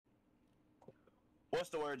What's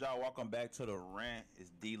the word, y'all? Welcome back to the rant. It's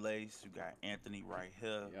Dlace. You got Anthony right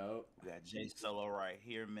here. Yo. We got Jay Solo right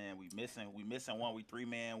here, man. We missing one. We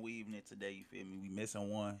 3-man weaving it today. You feel me? We missing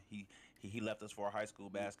one. He left us for a high school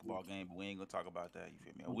basketball game, but we ain't gonna talk about that. You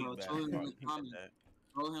feel me? A week basketball.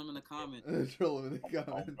 Throw him in the comments. Troll him in the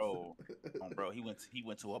comments. Bro. He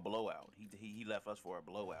went to a blowout. He left us for a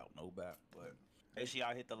blowout. No doubt. But make sure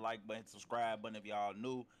y'all hit the like button, subscribe button if y'all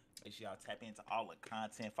new. Make sure y'all tap into all the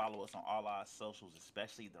content. Follow us on all our socials,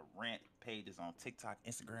 especially the rant pages on TikTok,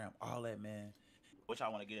 Instagram, all that, man. What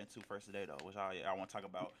y'all want to get into first today, though? What y'all want to talk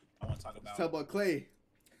about? Let's talk about Klay.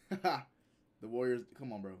 The Warriors.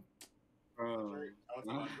 Come on, bro. Come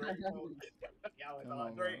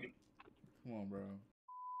on, bro.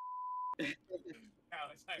 I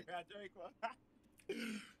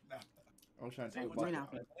was trying to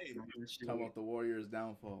talk about the Warriors'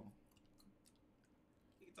 downfall.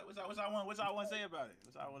 What y'all want to say about it?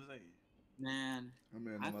 What y'all want to say? Man,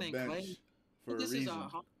 I think Klay, for a this reason.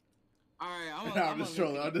 All right, I'm just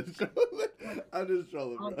trolling, bro. I'll be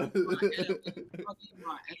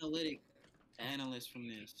my analyst from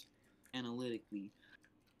this. Analytically,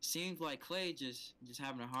 seems like Klay just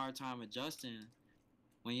having a hard time adjusting.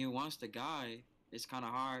 When you're once the guy, it's kind of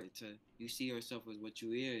hard to you see yourself as what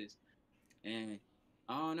you is, and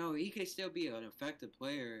I don't know. He could still be an effective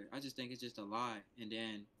player. I just think it's just a lie. And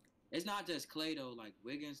then it's not just Klay though. Like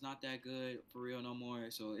Wiggins not that good for real no more.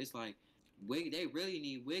 So it's like they really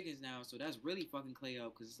need Wiggins now. So that's really fucking Klay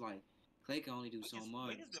up because it's like Klay can only do so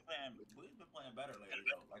much. Wiggins been playing better lately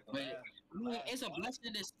though. Like it's a blessing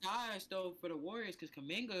in disguise though for the Warriors because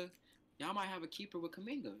Kuminga, y'all might have a keeper with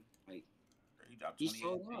Kuminga. Like he dropped 28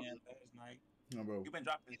 last night. No, bro. You've been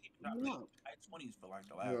dropping high 20s for like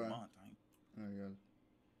the last month. Oh, yeah.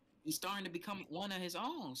 He's starting to become one of his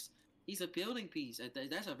own. He's a building piece.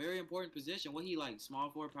 That's a very important position. What he like,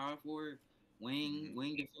 small forward, power forward, wing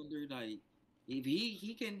defender. Like, if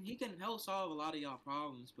he can help solve a lot of y'all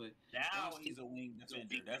problems. But now he's a wing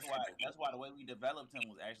defender. That's why the way we developed him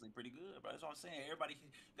was actually pretty good, bro. That's what I'm saying. Everybody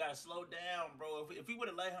gotta slow down, bro. If we would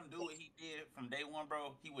have let him do what he did from day one,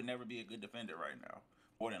 bro, he would never be a good defender right now.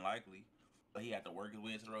 More than likely. But he had to work his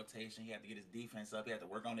way into the rotation. He had to get his defense up. He had to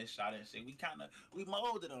work on his shot and shit. We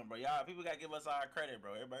molded him, bro. Y'all, people gotta give us our credit,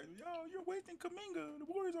 bro. Everybody, yo, you're wasting Kuminga. The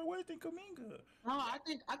Warriors are wasting Kuminga. No, I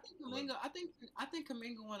think Kuminga. I think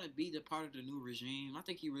Kuminga want to be the part of the new regime. I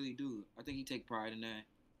think he really do. I think he take pride in that.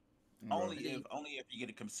 Only if you get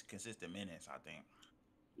a consistent minutes, I think.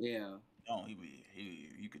 Yeah. No,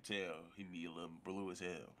 you could tell he be a little blue as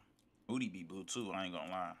hell. Moody be blue too. I ain't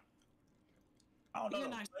gonna lie. I don't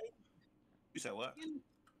know. You said what?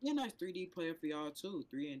 He's a nice 3D player for y'all too,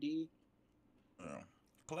 3D. Yeah.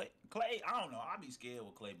 Klay, I don't know. I be scared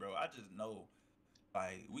with Klay, bro. I just know,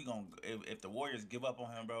 like, we gonna if the Warriors give up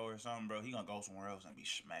on him, bro, or something, bro, he gonna go somewhere else and be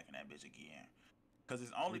smacking that bitch again. Cause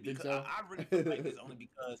it's only because I really feel like it's only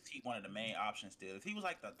because he one of the main options still. If he was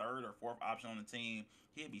like the third or fourth option on the team,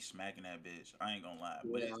 he'd be smacking that bitch. I ain't gonna lie.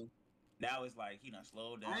 Yeah. But now it's like he done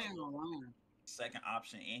slowed down. I ain't gonna lie. Second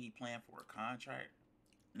option, and he playing for a contract.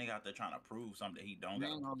 Nigga out there trying to prove something that he don't got.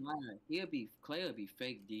 Klay will be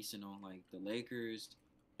fake decent on like the Lakers,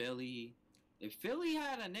 Philly. If Philly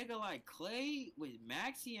had a nigga like Klay with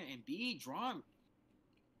Maxey and B drawn,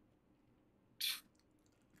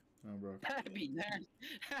 oh, bro. That'd be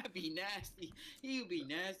nasty. He would be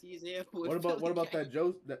nasty as hell. What about that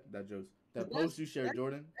post you shared,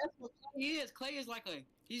 Jordyn? That's what Klay is. Klay is like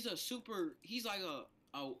he's like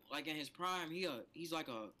like in his prime, he's like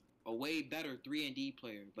a way better 3-and-D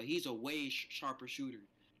player, but he's a way sharper shooter.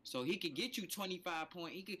 So he could get you 25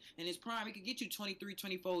 points. He could, in his prime, he could get you 23,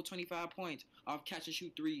 24, 25 points off catch and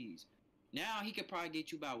shoot threes. Now he could probably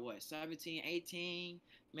get you about what, 17, 18,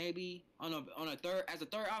 maybe on a third as a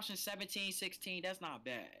third option, 17, 16. That's not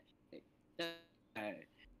bad. That's bad.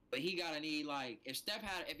 But he gotta need like if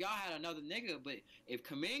y'all had another nigga, but if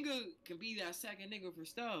Kuminga can be that second nigga for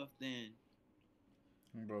stuff, then.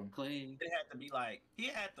 Bro. Klay. It had to be like he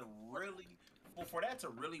had to really for that to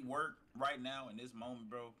really work right now in this moment,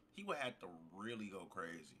 bro. He would have to really go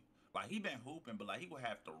crazy. Like he been hooping, but like he would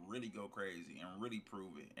have to really go crazy and really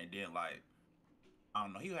prove it. And then like I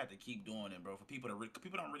don't know, he would have to keep doing it, bro. For people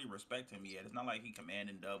people don't really respect him yet. It's not like he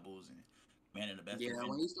commanding doubles and commanding the best. Yeah,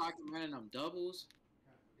 when he started commanding them doubles,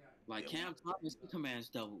 like Cam Thomas, he commands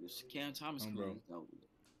doubles. Cam Thomas commands doubles.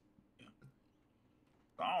 Yeah.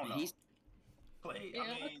 I don't know. Klay, yeah, I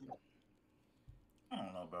mean, I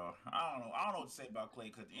don't know, bro. I don't know what to say about Klay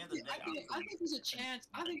because at the end of the day, I think there's a chance.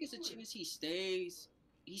 I think it's a chance he stays.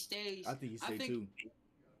 He stays. I think he stays too.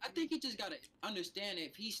 I think he just gotta understand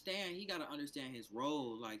if he's staying, he gotta understand his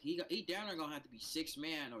role. Like he down there gonna have to be sixth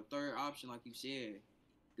man or third option, like you said.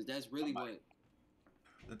 because that's really what.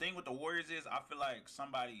 The thing with the Warriors is, I feel like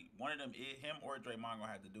one of them, him or Draymond,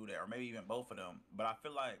 gonna have to do that, or maybe even both of them. But I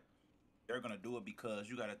feel like they're gonna do it because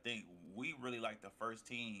you got to think we really like the first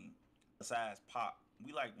team besides Pop.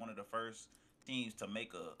 We like one of the first teams to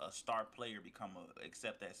make a star player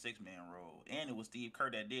accept that 6-man role, and it was Steve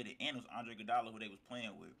Kerr that did it, and it was Andre Iguodala who they was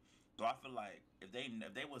playing with. So I feel like if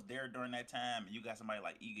they was there during that time, and you got somebody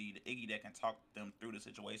like Iggy that can talk them through the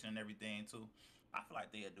situation and everything too, I feel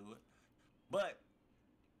like they'd do it. But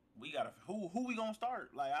we gotta who we gonna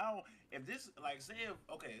start? Like I don't if this like say if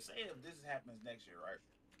this happens next year, right?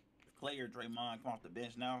 Klay or Draymond come off the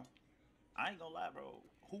bench now. I ain't gonna lie, bro.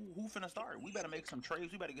 Who finna start? We better make some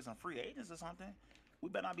trades. We better get some free agents or something. We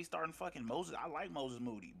better not be starting fucking Moses. I like Moses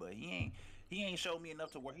Moody, but he ain't showed me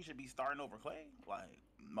enough to where he should be starting over Klay. Like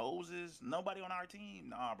Moses, nobody on our team.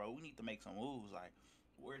 Nah, bro. We need to make some moves. Like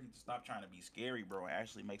we need to stop trying to be scary, bro, and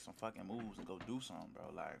actually make some fucking moves and go do something,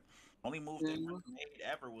 bro. Like only move they made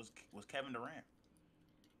ever was Kevin Durant.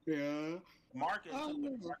 Yeah. Marcus.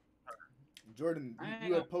 Jordyn,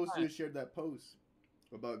 you had shared that post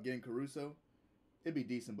about getting Caruso. It'd be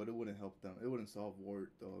decent, but it wouldn't help them. It wouldn't solve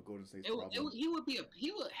Golden State's problem. He would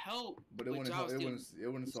help, but it wouldn't help. It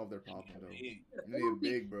wouldn't solve their problem though. You need a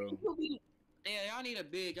big, bro. Yeah, y'all need a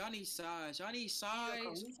big. Y'all need size.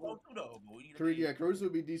 Caruso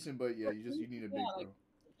would be decent, but yeah, you need a big, bro.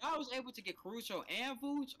 I was able to get Caruso and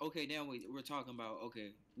Vooch. Okay, then we're talking about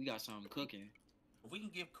we got something cooking. If we can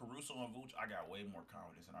give Caruso and Vooch, I got way more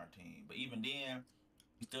confidence in our team. But even then,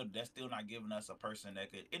 that's still not giving us a person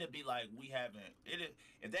that could. It'd be like we haven't.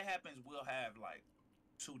 If that happens, we'll have like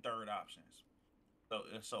 2 third options.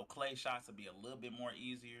 So Klay shots would be a little bit more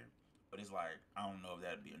easier. But it's like I don't know if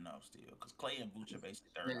that'd be enough still, because Klay and Vooch are basically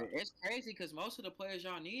third options. It's crazy because most of the players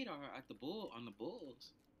y'all need are at the Bulls.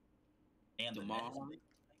 And the Nets.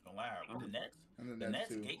 Don't lie. The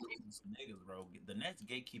Nets gatekeeping some niggas, bro. The Nets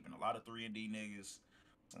gatekeeping a lot of 3-and-D niggas,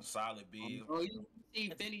 some solid bigs. Oh, you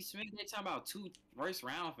see Finney Smith? They talking about 2 first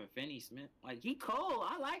round for Finney Smith. Like he cold.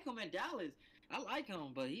 I like him in Dallas. I like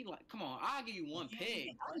him, but he like, come on, I'll give you 1 pick.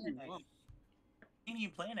 He ain't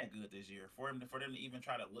even playing that good this year for them to even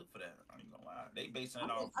try to look for that. I ain't gonna lie. They basing it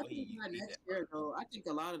off what he next year, though. I think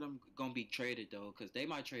a lot of them gonna be traded though, because they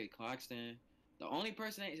might trade Claxton. The only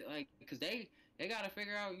person because they gotta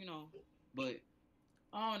figure out, but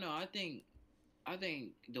I don't know. I think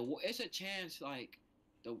it's a chance. Like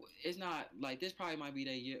it's not like this. Probably might be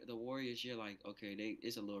the Warriors year. Like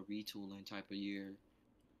it's a little retooling type of year.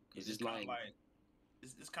 Because it's kind of like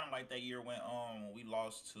it's kind of like that year when we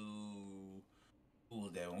lost to who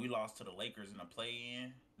was that? When we lost to the Lakers in the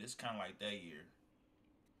play-in. This is kind of like that year.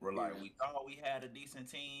 We're like, we thought we had a decent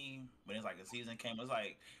team, but it's like a season came. It's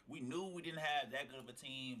like we knew we didn't have that good of a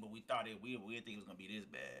team, but we thought we didn't think it was gonna be this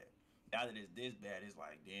bad. Now that it's this bad, it's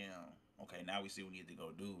like, damn. Okay, now we see what we need to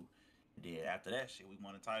go do. And then after that shit, we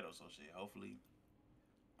won a title. So shit, hopefully,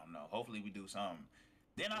 I don't know. Hopefully we do something.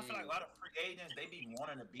 Then I feel like a lot of free agents, they be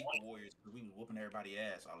wanting to beat the Warriors because we was whooping everybody's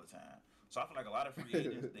ass all the time. So I feel like a lot of free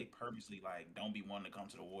agents, they purposely like don't be wanting to come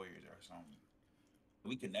to the Warriors or something.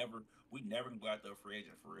 We never can go out there free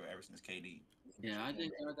agent for real ever since KD. Yeah, I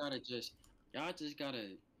think y'all just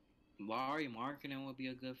gotta Larry marketing would be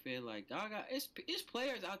a good fit. Like it's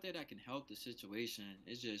players out there that can help the situation.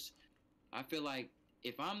 It's just I feel like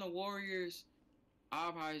if I'm the Warriors,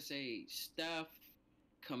 I'll probably say Steph,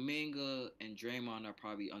 Kuminga, and Draymond are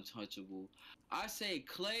probably untouchable. I say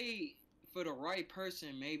Klay for the right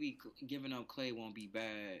person, maybe giving up Klay won't be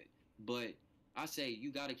bad, but I say you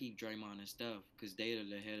got to keep Draymond and Steph because they are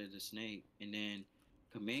the head of the snake, and then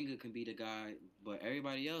Kuminga can be the guy, but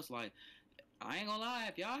everybody else, like, I ain't gonna lie,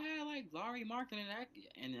 if y'all had like Larry marketing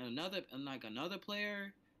and another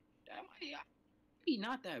player, that might be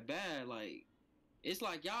not that bad. Like, it's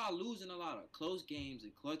like y'all losing a lot of close games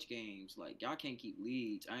and clutch games. Like y'all can't keep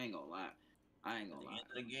leads. I ain't gonna lie. At the end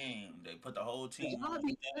of the game, they put the whole team. Y'all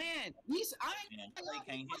be playing. They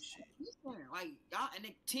can't hit shit. Like y'all and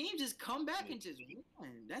the team just come back and just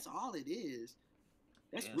win. That's all it is.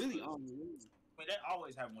 That's really all it is. I mean, that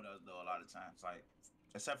always happened with us though. A lot of times, like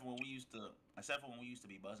except for when we used to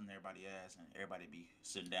be buzzing everybody ass and everybody be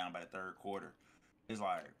sitting down by the third quarter. It's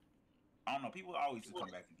like I don't know. People always just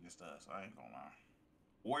come back against us. I ain't gonna lie.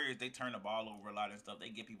 Warriors, they turn the ball over a lot of stuff. They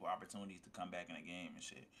give people opportunities to come back in the game and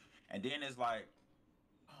shit. And then it's like,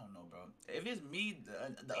 I don't know, bro. If it's me,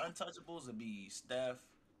 the untouchables would be Steph,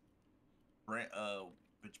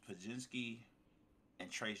 Pajinski,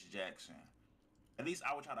 and Trace Jackson. At least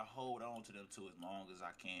I would try to hold on to them two as long as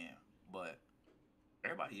I can. But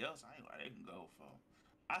everybody else, I ain't like they can go for.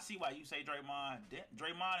 I see why you say Draymond.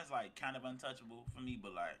 Draymond is like kind of untouchable for me,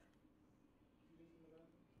 but like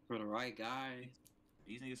For the right guy.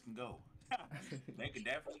 These niggas can go. They could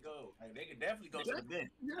definitely go. Like, they could definitely go to the bench.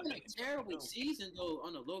 He's having a terrible season though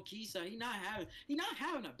on the low key side. He not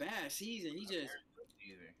having a bad season. He just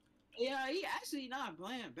he actually not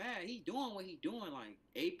playing bad. He doing what he doing, like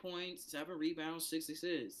 8 points, 7 rebounds, 6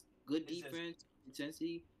 assists. Good defense,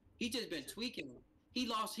 intensity. He just been tweaking. He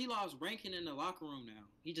lost ranking in the locker room now.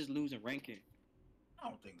 He just losing ranking. I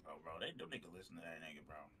don't think so, bro. They don't nigga listen to that nigga,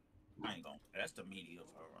 bro. I ain't gonna. That's the media,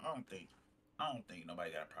 bro. I don't think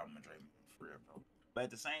nobody got a problem with Draymond for real, bro. But at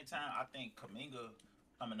the same time, I think Kuminga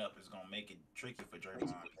coming up is gonna make it tricky for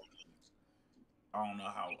Draymond. I don't know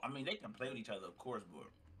how. I mean, they can play with each other, of course, but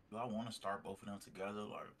do I want to start both of them together?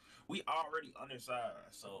 Like, we already undersized,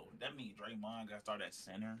 so that means Draymond got to start at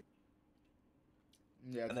center.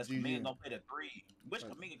 Yeah, unless Kuminga don't play the 3, which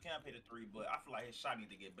Kuminga can play the 3, but I feel like his shot need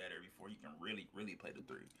to get better before he can really play the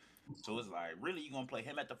 3. So it's like, really, you gonna play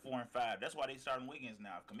him at the 4 and 5? That's why they starting Wiggins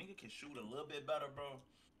now. If Kuminga can shoot a little bit better, bro,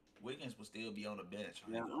 Wiggins will still be on the bench.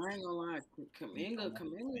 Yeah, I ain't gonna lie, Kuminga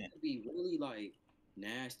could be really like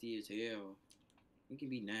nasty as hell. He can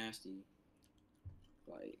be nasty,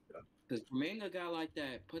 like, cause Kuminga got like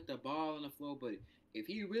that, put the ball on the floor. But if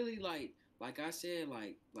he really like I said,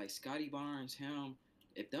 like Scotty Barnes, him.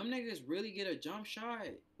 If them niggas really get a jump shot,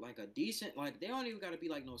 like a decent, like they don't even gotta be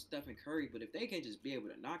like no Stephen Curry, but if they can just be able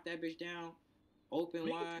to knock that bitch down, open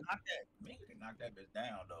wide. Kuminga can knock that bitch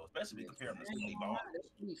down though, especially compared to Scotty Barnes.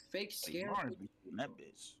 Be fake scary. That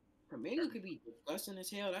bitch. Kuminga could be disgusting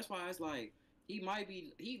as hell. That's why it's like he might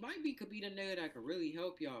be could be the nigga that could really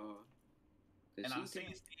help y'all. And I'm seeing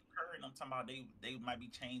Steve Curry and I'm talking about they might be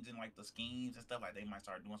changing like the schemes and stuff, like they might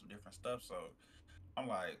start doing some different stuff. So I'm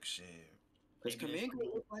like, shit. Because Kuminga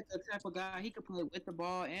looks like the type of guy, he could play with the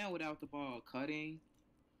ball and without the ball, cutting.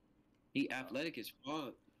 He athletic as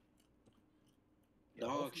fuck.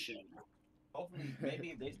 Dog shit. Hopefully, maybe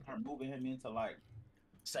if they start moving him into like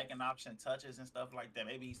second option touches and stuff like that,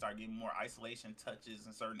 maybe he start getting more isolation touches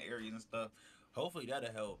in certain areas and stuff. Hopefully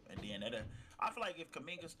that'll help. And then I feel like if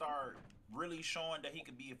Kuminga start really showing that he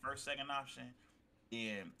could be a first, second option,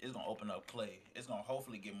 then it's gonna open up Klay. It's gonna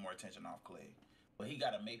hopefully get more attention off Klay. But he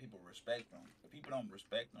gotta make people respect him. If people don't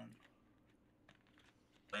respect him,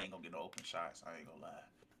 they ain't gonna get no open shots. I ain't gonna lie.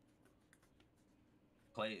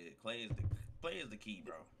 Klay is the key,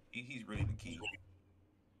 bro. He's really the key.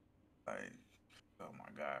 Like, oh my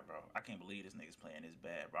god, bro! I can't believe this nigga's playing this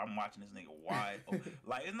bad, bro. I'm watching this nigga wide open.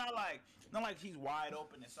 Like, it's not like he's wide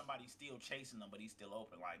open and somebody's still chasing him, but he's still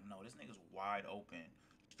open. Like, no, this nigga's wide open,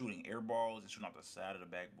 shooting air balls and shooting off the side of the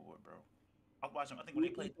backboard, bro. I was watching. I think when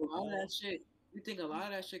they played all that shit. You think a lot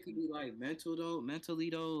of that shit could be like mental though? Mental.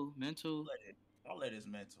 All that is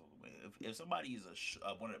mental. If somebody is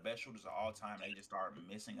one of the best shooters of all time, they just start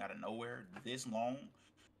missing out of nowhere this long,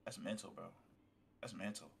 that's mental, bro. That's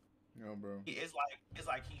mental. No, bro. It's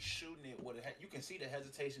like he's shooting it with you can see the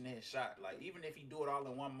hesitation in his shot. Like, even if he do it all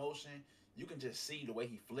in one motion, you can just see the way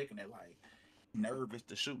he flicking it. Like, nervous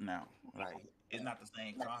to shoot now. Like, it's not the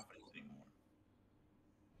same confidence anymore.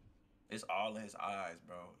 It's all in his eyes,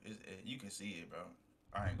 bro. You can see it, bro.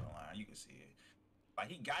 I ain't gonna lie, you can see it. Like,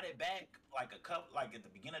 he got it back like at the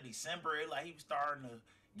beginning of December. Like, he was starting to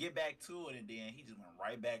get back to it, and then he just went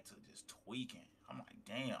right back to just tweaking. I'm like,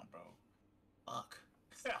 damn, bro. Fuck.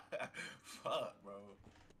 Fuck, bro.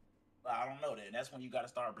 But I don't know. Then that's when you got to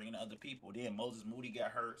start bringing other people. Then Moses Moody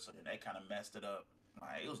got hurt, so then that kind of messed it up.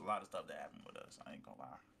 Like, it was a lot of stuff that happened with us. I ain't gonna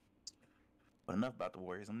lie. But enough about the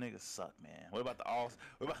Warriors. Them niggas suck, man. What about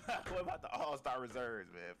the All-Star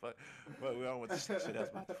reserves, man? Fuck. Well, we don't want to shit else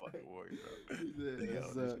about the fucking Warriors,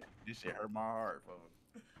 bro. This shit hurt my heart,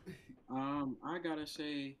 bro. I gotta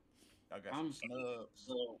say, I got some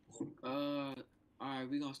snubs. All right,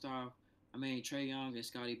 we gonna start. I mean, Trae Young and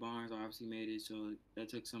Scotty Barnes obviously made it, so that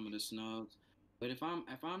took some of the snubs. But if I'm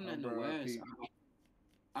in the West,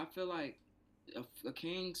 I feel like the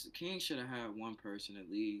Kings should have had one person at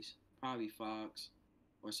least. Probably Fox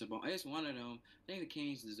or Sabonis. It's one of them. I think the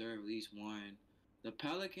Kings deserve at least one. The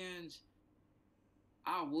Pelicans,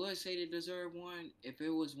 I would say they deserve one. If it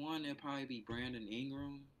was one, it'd probably be Brandon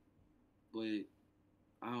Ingram. But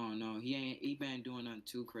I don't know. He been doing nothing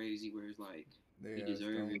too crazy where it's like he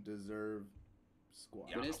deserve squad.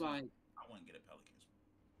 Yeah, but it's like I wouldn't get a Pelicans.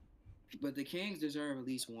 But the Kings deserve at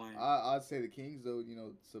least one. I'd say the Kings though. You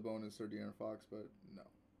know, Sabonis or De'Aaron Fox, but no.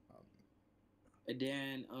 And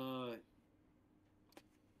then,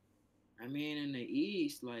 I mean, in the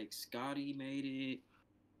East, like Scotty made it.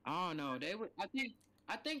 I don't know. They were. I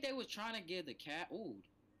think they was trying to give the cat. Ooh.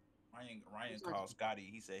 Ryan called Scotty.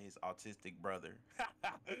 He said his autistic brother.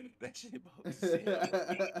 That shit both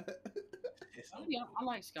said. I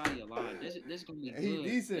like Scotty a lot. This gonna be good. He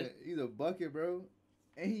decent. He's a bucket, bro.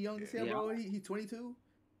 And he young as hell, bro. He 22.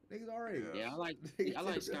 Niggas already. Yeah, I like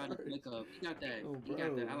Scotty pickup. He got that. Oh, he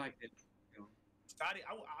got that. I like that. Scotty,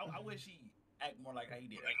 I wish he act more like how he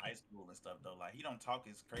did in high school and stuff though. Like he don't talk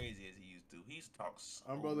as crazy as he used to. He talks.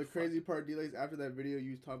 Bro, the crazy part, Dlace, after that video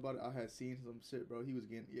you was talking about it, I had seen some shit, bro. He was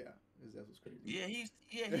getting his ass was crazy. Yeah, he's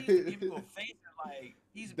giving you a face like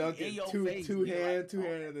he's dunking in your two face, hand,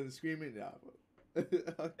 and then screaming. Nah, bro.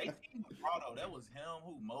 They team was raw though. That was him,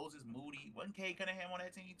 who Moses Moody. Wasn't K Cunningham on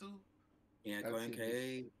that team too? Yeah, Glenn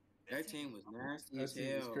K. That team was nasty as hell.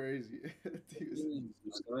 That team was crazy. That team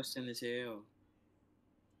was disgusting as hell.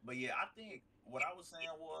 But yeah, I think what I was saying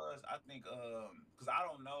was I think because I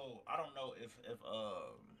don't know if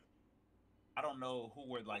I don't know who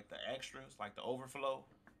were like the extras, like the overflow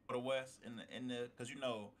for the West in the because you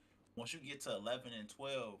know once you get to 11 and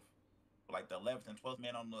 12, like the 11th and 12th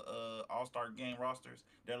man on the All-Star game rosters,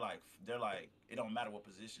 they're like it don't matter what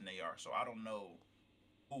position they are. So I don't know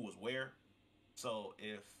who was where. So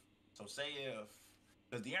say if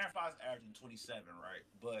because De'Aaron Fox averaging 27, right?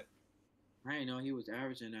 But I ain't know he was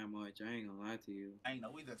averaging that much. I ain't gonna lie to you. I ain't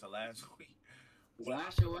know either until last week.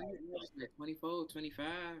 Last year, what was it? 24, 25?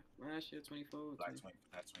 Last year, 24? Like 20,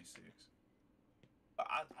 that's 26. But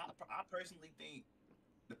I personally think,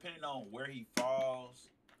 depending on where he falls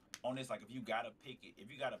on this, like if you gotta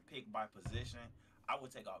pick by position, I would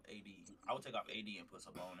take off AD. I would take off AD and put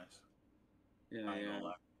Sabonis. Yeah, I ain't gonna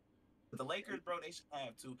lie. But the Lakers, bro, they should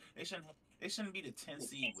have two. They shouldn't be the 10th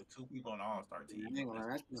seed with two people on the All-Star team.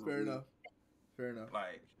 Fair enough.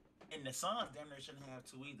 Like, and the Suns, damn near shouldn't have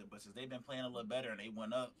two either. But since they've been playing a little better and they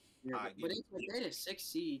went up, but they the 6th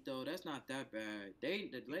seed though. That's not that bad.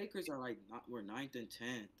 The Lakers are like we're 9th and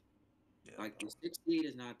 10th. Yeah, like the 6th seed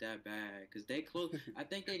is not that bad because they close. I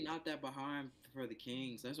think they not that behind for the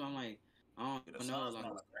Kings. That's why I'm like, I don't know.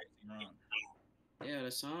 Like, yeah,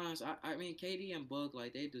 the Suns. I mean, KD and Book,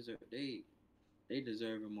 like they deserve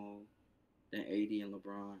it more than AD and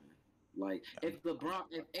LeBron. Like if AD,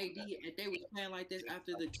 if they was playing like this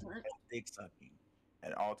after the turn, dick sucking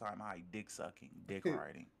at all time high, dick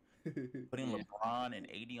riding. Putting LeBron and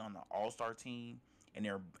AD on the All-Star team and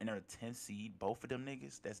they're 10th seed, both of them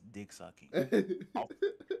niggas, that's dick sucking.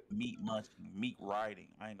 Meat munching, meat riding.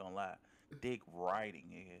 I ain't gonna lie, dick riding,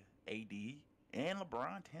 nigga. AD and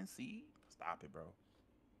LeBron 10th seed. Stop it, bro.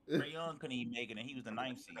 Trae Young couldn't even make it, and he was the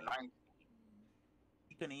 9th seed.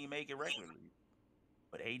 He couldn't even make it regularly.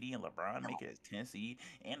 But AD and LeBron make it as 10th seed,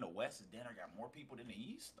 and the West is dinner got more people than the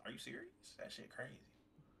East. Are you serious? That shit crazy.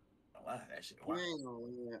 A lot of that shit. Wow.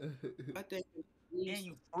 I think. And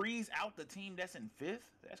you freeze out the team that's in 5th?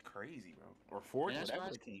 That's crazy, bro. Or 4th, whatever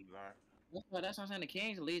the teams are. That's what I'm saying. The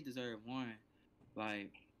Kings at least deserve 1.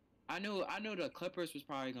 Like, I knew the Clippers was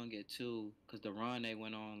probably gonna get 2 because the run they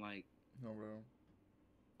went on. Like, no,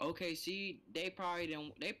 bro. OKC, they probably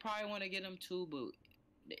want to get them 2, but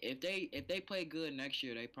if they play good next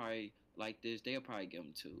year, they probably like this. They'll probably give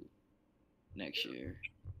them 2 next year.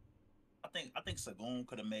 I think Sagoon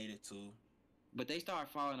could have made it too. But they start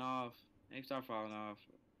falling off.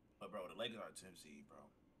 But bro, the Lakers are 10th seed, bro.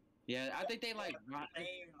 Yeah, I think they like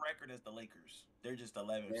same record as the Lakers. They're just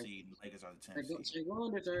 11th seed. And the Lakers are the 10th seed.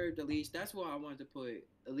 Sagoon deserved at least. That's why I wanted to put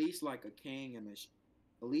at least like a King and at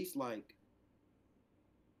least like.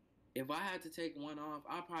 If I had to take one off,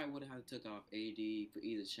 I probably would have took off AD for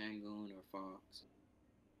either Şengün or Fox.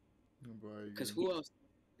 Because who else?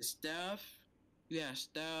 Steph. You have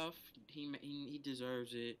Steph. He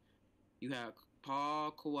deserves it. You have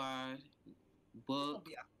Paul, Kawhi, Book.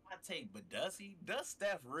 I take, but does he? Does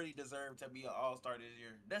Steph really deserve to be an All-Star this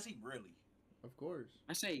year? Does he really? Of course.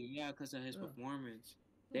 I say yeah because of his performance.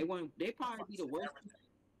 They probably be the worst.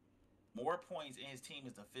 More points in his team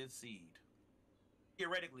is the 5th seed.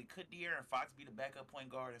 Theoretically, could De'Aaron Fox be the backup point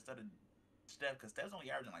guard instead of Steph? Because Steph's only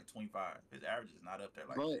averaging like 25. His average is not up there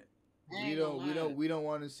like that. We don't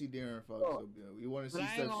want to see De'Aaron Fox so good. We want to see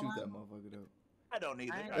Steph shoot that motherfucker though. I don't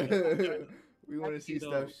either. We want to see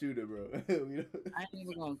Steph shoot it, bro. I ain't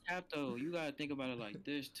even gonna cap though. You gotta think about it like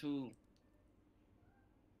this too.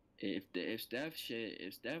 If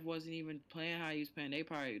Steph wasn't even playing how he was playing,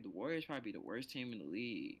 the Warriors probably be the worst team in the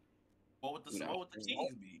league. What would the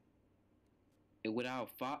Kings be? Without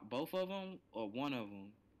both of them or one of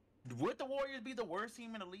them? Would the Warriors be the worst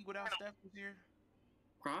team in the league without Steph this year?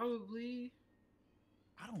 Probably.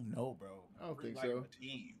 I don't know, bro. I don't think so.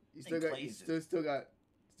 Team. You still got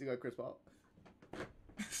Chris Paul.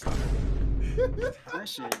 That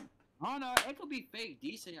shit. I don't know. It could be fake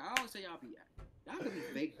decent. I don't say y'all could be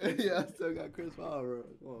fake. Yeah, I still got Chris Paul, bro.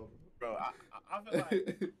 Come on, bro. I feel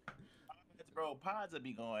like. Bro, Pods will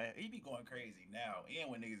be going. He be going crazy now.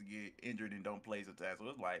 And when niggas get injured and don't play sometimes, so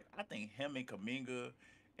it's like I think him and Kaminga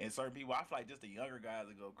and certain people. I feel like just the younger guys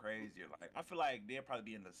will go crazier. Like I feel like they'll probably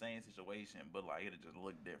be in the same situation, but like it'll just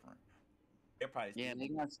look different. They'll probably Yeah,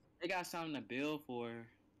 still they got something to build for.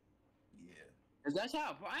 yeah. Cause that's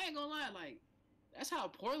how I ain't gonna lie, like that's how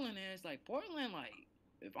Portland is. Like Portland, like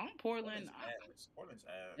if I'm Portland, Portland's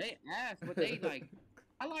ass. they ass, but they like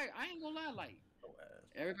I ain't gonna lie, like So ass.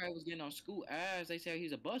 everybody was getting on Scoot ass. They said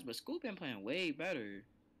he's a bust, but Scoot been playing way better.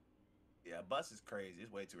 Yeah, bus is crazy.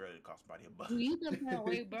 It's way too early to call somebody a bus. He been playing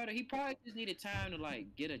way better. He probably just needed time to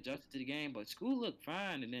like get adjusted to the game, but Scoot looked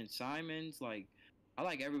fine. And then Simons, like I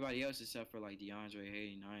like everybody else except for like DeAndre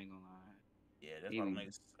Hayden. I ain't gonna lie. Yeah, that's why them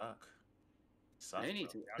niggas suck. They need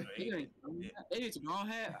to. They need to go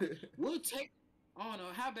ahead. We'll take. I don't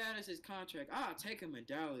know how bad is his contract. I'll take him in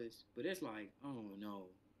Dallas, but it's like I don't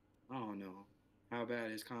know how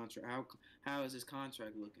bad his contract. How is his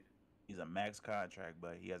contract looking? He's a max contract,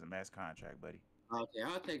 buddy. He has a max contract, buddy. Okay,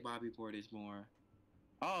 I'll take Bobby Portis more.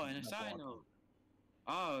 Oh, and a side note.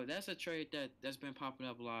 Oh, that's a trade that's been popping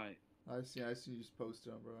up a lot. I see you just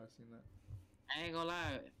posted on, bro. I seen that. I ain't gonna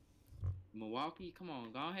lie. Milwaukee, come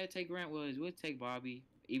on, go ahead, take Grant Williams. We'll take Bobby.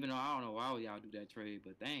 Even though I don't know why y'all do that trade,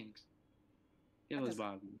 but thanks. It was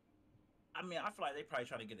Bobby. I mean, I feel like they probably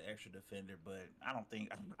try to get an extra defender, but I don't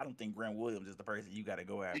think Grant Williams is the person you got to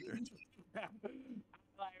go after.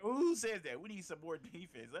 Like, who says that? We need some more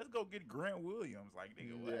defense. Let's go get Grant Williams. Like,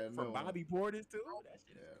 nigga, what? Yeah, For no. Bobby Portis too? That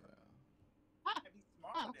shit is he's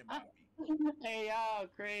smarter than Bobby. Hey, y'all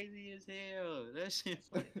crazy as hell. That shit.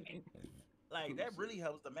 Like that really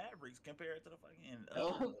helps the Mavericks compared to the fucking.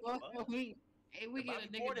 We get a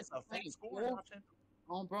nigga Portis a fake scoring option.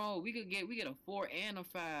 Oh, bro, we get a 4 and a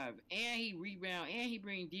 5, and he rebound, and he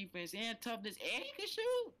bring defense and toughness, and he can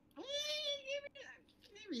shoot.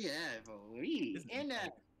 Give me that, bro.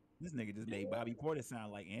 This nigga just made Bobby Portis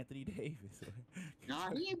sound like Anthony Davis. Nah,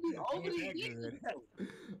 he be overly good.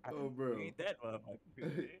 Oh, bro. He ain't that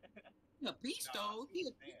motherfucker. He a piece, though.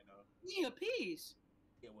 He a piece.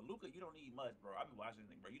 Yeah, with Luka, you don't need much, bro. I be watching this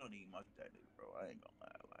thing, bro. You don't need much with that nigga, bro. I ain't gonna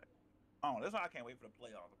lie. Like, oh, that's why I can't wait for the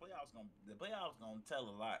playoffs. The playoffs gonna tell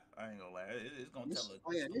a lot. I ain't gonna lie. It's gonna tell a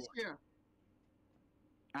story. This year.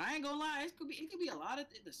 I ain't gonna lie. It could be a lot of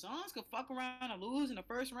the Suns could fuck around and lose in the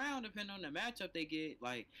first round depending on the matchup they get.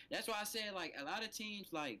 Like that's why I said like a lot of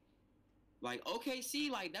teams like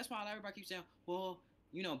OKC, like that's why everybody keeps saying, well,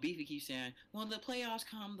 you know, Beefy keeps saying, well, the playoffs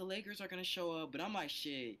come, the Lakers are gonna show up, but I'm like,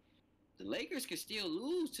 shit. The Lakers could still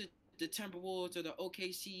lose to the Timberwolves or the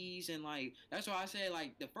OKCs, and like that's why I said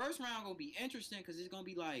like the first round gonna be interesting because it's gonna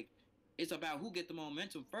be like it's about who get the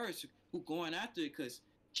momentum first, who going after it. Cause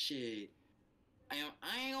shit, I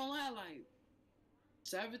ain't gonna lie, like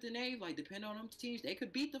 7th and 8th, like depending on them teams, they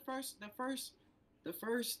could beat the first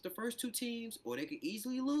 2 teams, or they could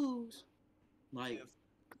easily lose. Like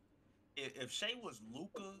if Shea was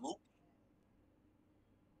Luka,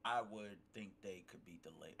 I would think they could beat the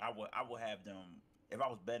Lakers. I would have them. If I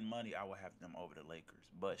was betting money, I would have them over the Lakers.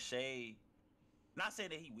 But Shea, not saying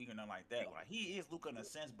that he weak or nothing like that. Like he is Luka in a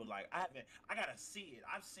sense, but like I gotta see it.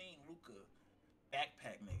 I've seen Luka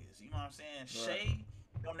backpack niggas. You know what I'm saying? Right. Shea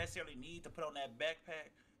don't necessarily need to put on that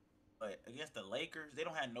backpack, but against the Lakers, they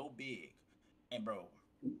don't have no big. And bro,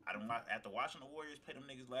 after watching the Warriors play them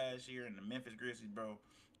niggas last year and the Memphis Grizzlies, bro,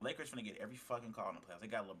 Lakers finna get every fucking call in the playoffs. They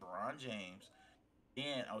got LeBron James.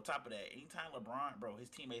 Then on top of that, anytime LeBron, bro, his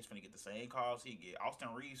teammates finna get the same calls he get. Austin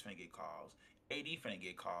Reeves finna get calls. AD finna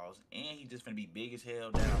get calls. And he just finna be big as hell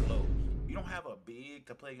down low. You don't have a big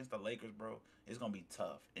to play against the Lakers, bro. It's gonna be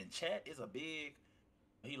tough. And Chet is a big.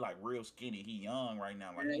 He like real skinny. He young right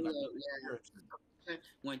now. Like, yeah.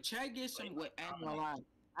 When Chet gets some weight, I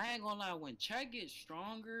ain't gonna lie. When Chet gets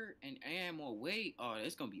stronger and add more weight, oh,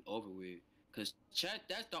 it's gonna be over with. Cause Chet,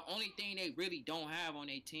 that's the only thing they really don't have on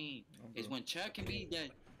their team is when Chet can be that,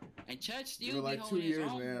 and Chet still like be 2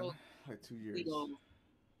 years, own, man. bro. Like 2 years.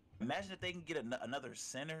 Imagine if they can get another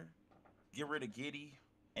center, get rid of Giddey,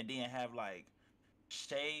 and then have like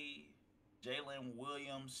Shea, Jalen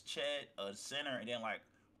Williams, Chet, a center, and then like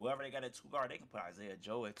whoever they got at 2 guard, they can put Isaiah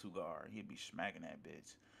Joe at 2 guard. He'd be smacking that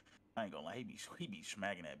bitch. I ain't gonna lie, he be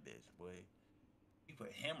smacking that bitch, boy. You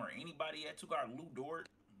put him or anybody at 2 guard, Lou Dort.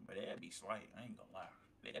 But that'd be slight. I ain't gonna lie.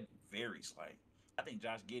 That'd be very slight. I think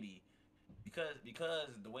Josh Giddey, because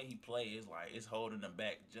the way he plays, like it's holding them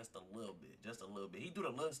back just a little bit. He do the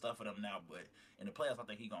little stuff for them now, but in the playoffs, I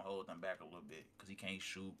think he gonna hold them back a little bit because he can't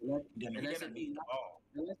shoot. He doesn't need the ball.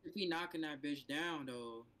 Unless if he knocking that bitch down,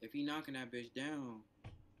 though. If he knocking that bitch down.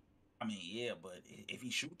 I mean, yeah, but if he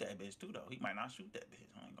shoot that bitch too, though, he might not shoot that bitch.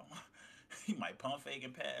 I ain't gonna lie. He might pump fake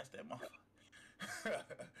and pass that motherfucker.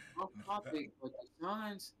 Off topic, but the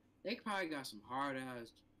Suns, they probably got some hard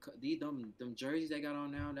ass. These them jerseys they got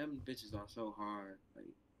on now, them bitches are so hard. Like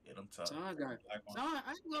Yeah, them tough. Suns got Suns.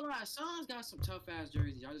 I ain't gonna lie, Suns got some tough ass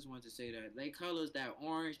jerseys. I just wanted to say that they colors, that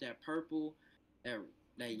orange, that purple, that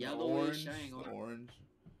yellowish. I ain't gonna. Orange.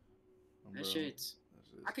 That shit's.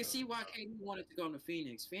 I can see why KD wanted to go to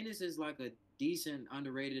Phoenix. Phoenix is like a decent,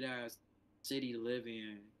 underrated ass city to live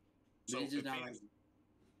in. So It's just not like.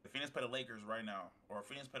 If Phoenix play the Lakers right now, or if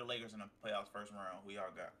Phoenix play the Lakers in the playoffs first round, who y'all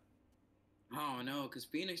got? I don't know, cause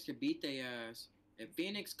Phoenix could beat their ass. If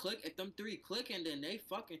Phoenix click, if them three clicking, then they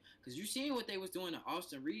fucking. Cause you seen what they was doing to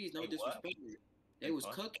Austin Reeves. No disrespect. They was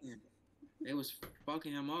cooking. They was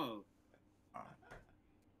fucking him up.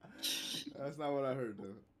 That's not what I heard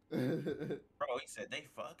though. Bro, he said they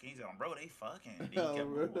fucking. He said, bro, they fucking. He kept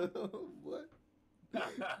what?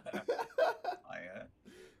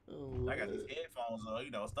 Oh, I got these headphones, so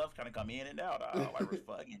you know stuff kind of come in and out. I was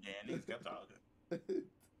fucking, and niggas kept talking.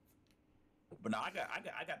 But no, I got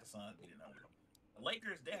the Suns beating them. The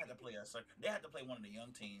Lakers, they had to play one of the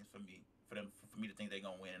young teams for me to think they're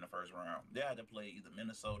gonna win in the first round. They had to play either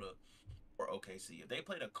Minnesota or OKC. If they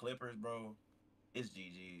play the Clippers, bro, it's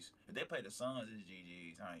GG's. If they play the Suns, it's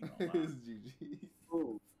GG's. I ain't gonna lie. It's GG's.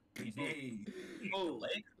 Oh. GG's.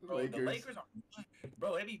 The Lakers are,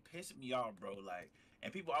 bro. It be pissing me off, bro. Like,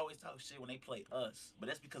 and people always talk shit when they play us, but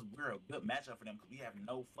that's because we're a good matchup for them because we have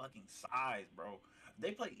no fucking size, bro.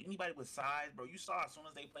 They play anybody with size, bro. You saw as soon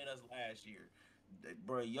as they played us last year,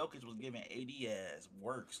 bro. Jokic was giving AD as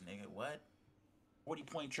works, nigga. What?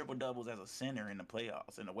 40-point triple doubles as a center in the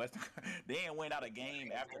playoffs in the Western. They ain't win out a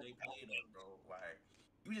game after they played us, bro. Like,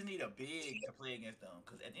 you just need a big to play against them.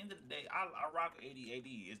 Because at the end of the day, I rock AD. AD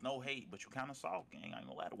is no hate, but you kind of soft, gang. I ain't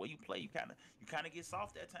gonna lie. The way you play, you kind of get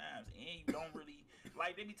soft at times, and you don't really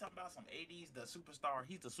like. They be talking about some AD's the superstar.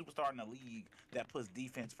 He's the superstar in the league that puts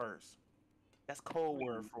defense first. That's code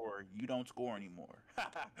word for you don't score anymore.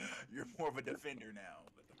 You're more of a defender now.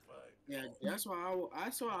 What the fuck? Yeah, that's why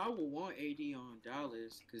I would want AD on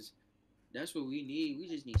Dallas because that's what we need. We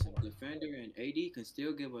just need some defender, and AD can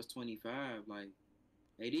still give us 25. Like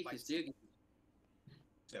AD can still.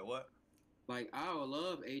 Say what? Like I would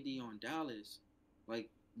love AD on Dallas. Like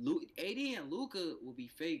AD and Luka will be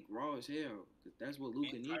fake raw as hell. Cause that's what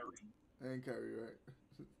Luka needs. And Kyrie, right?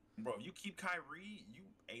 Bro, if you keep Kyrie,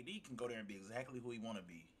 AD can go there and be exactly who he want to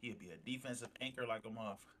be. He'll be a defensive anchor like a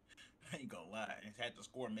motherfucker. I ain't gonna lie. And had to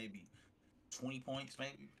score maybe 20 points,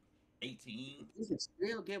 maybe 18. He can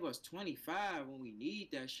still give us 25 when we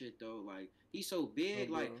need that shit though. Like he's so big.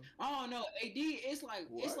 Oh, like I don't know. AD, it's like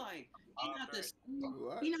he's not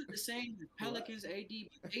the same as Pelicans.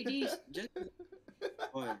 AD's just.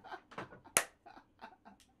 Boy.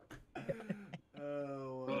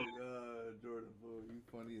 Oh my God, Jordyn, bro, you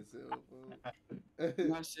funny as hell, bro.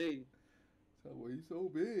 I say. So, well, you so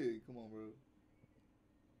big. Come on, bro.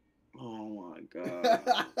 Oh my God.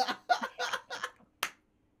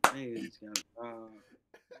 I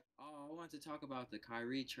want to talk about the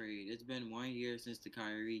Kyrie trade. It's been 1 year since the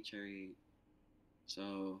Kyrie trade,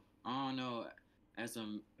 so I don't know. As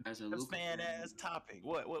a Luka fan ass topic.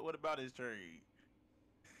 What about his trade?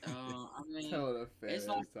 I mean, it's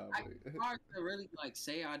like hard to really like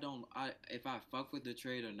say if I fuck with the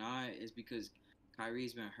trade or not. It's because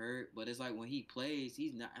Kyrie's been hurt, but it's like when he plays,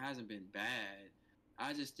 hasn't been bad.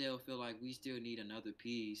 I just still feel like we still need another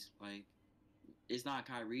piece. Like it's not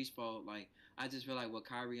Kyrie's fault. Like I just feel like with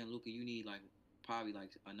Kyrie and Luka, you need like probably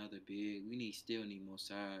like another big. We still need more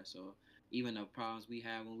size. So even the problems we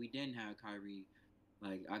had when we didn't have Kyrie.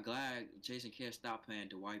 Like, I'm glad Jason Kidd stopped playing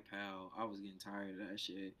Dwight Powell. I was getting tired of that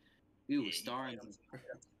shit. We was starting.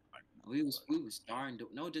 We was starting.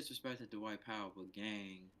 No disrespect to Dwight Powell, but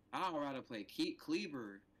gang, I'd rather play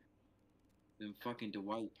Kleber than fucking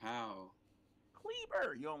Dwight Powell.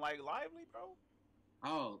 Kleber, you don't like Lively, bro?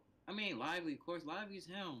 Oh, I mean Lively. Of course, Lively's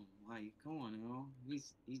him. Like, come on, you know,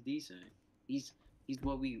 he's decent. He's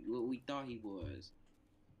what we thought he was.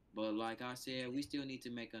 But like I said, we still need to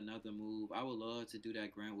make another move. I would love to do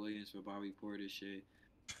that Grant Williams for Bobby Porter shit.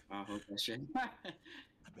 I hope that shit. I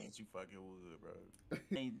bet you fucking would, bro.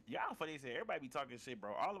 And y'all funny as hell. Everybody be talking shit,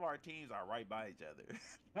 bro. All of our teams are right by each other.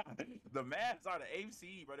 The Mavs are the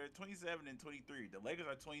AFC, bro. They're 27 and 23. The Lakers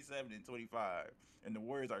are 27 and 25, and the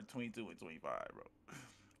Warriors are 22 and 25, bro.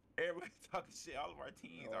 Everybody talking shit. All of our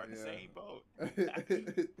teams are in the same boat.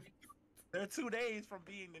 They're 2 days from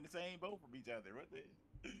being in the same boat from each other. What the?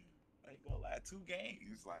 I ain't gonna lie, 2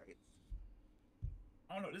 games. Like,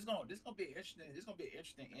 I don't know. This gonna be interesting. This gonna be an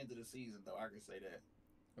interesting end of the season, though. I can say that.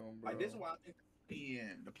 Like, this is why I think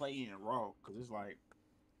the play in raw, because it's like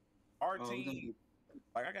our team.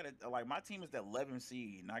 Like I gotta like my team is the 11th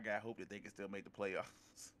seed, and I got hope that they can still make the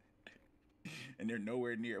playoffs. And they're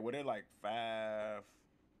nowhere near. Well, they're like 5,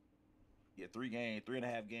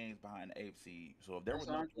 3.5 games behind the 8th seed. So if there was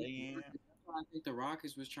no play in, that's why I think the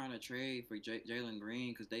Rockets was trying to trade for Jalen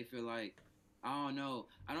Green because they feel like I don't know.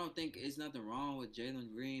 I don't think it's nothing wrong with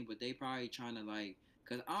Jalen Green, but they probably trying to like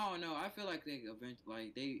because I don't know. I feel like they eventually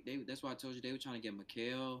like they that's why I told you they were trying to get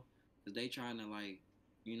Mikal because they trying to like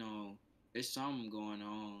you know there's something going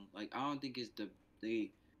on. Like I don't think it's they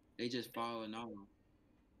just following on.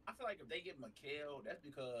 I feel like if they get Mikal, that's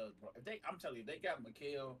because bro, I'm telling you, if they got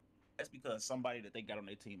Mikal, that's because somebody that they got on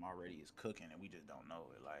their team already is cooking, and we just don't know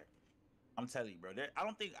it. Like I'm telling you, bro, I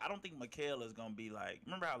don't think Mikal is gonna be like.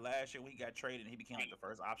 Remember how last year we got traded and he became like the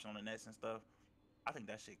first option on the Nets and stuff. I think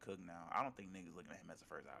that shit cooked now. I don't think niggas looking at him as the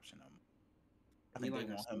first option. I He think they like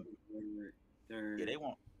a want him. third. Yeah,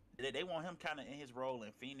 they want him kind of in his role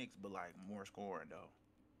in Phoenix, but like more scoring though.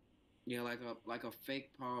 Yeah, like a fake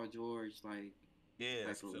Paul George, Yeah,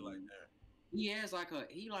 like some shit like that. he has like a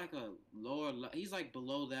lower he's like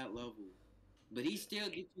below that level, but he still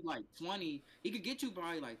gets you like 20. He could get you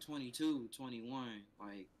probably like 22, 21,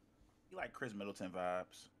 like. He like Chris Middleton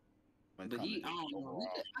vibes. When it But comes to I just don't know. overall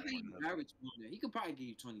I think he scoring. could average more than- He could probably give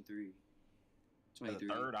you 23, As a 23.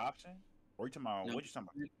 third option, or you talking about No, what you talking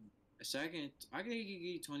about? a second. I think he could give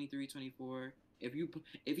you 23, 24. If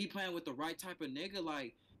he playing with the right type of nigga,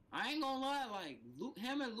 like I ain't gonna lie, like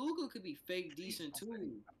him and Luka could be fake decent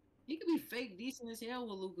too. He could be fake decent as hell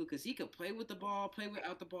with Luka because he could play with the ball, play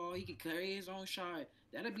without the ball. He could carry his own shot.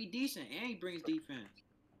 That'd be decent, and he brings defense.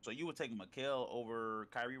 So you would take Mikal over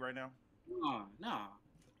Kyrie right now? Nah.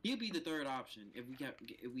 He'd be the third option if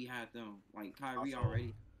we had them like Kyrie Also,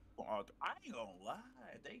 already. I ain't gonna lie.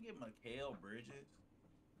 If they get Mikal Bridges,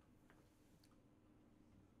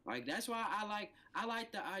 Like that's why I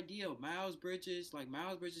like the idea of Miles Bridges. Like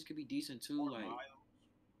Miles Bridges could be decent too.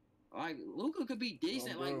 Like Luka could be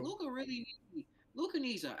decent. Like Luka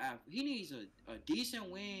needs he needs a decent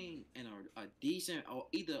wing and a decent or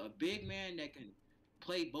either a big man that can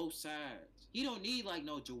play both sides. He don't need like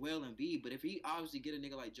no Joel Embiid, but if he obviously get a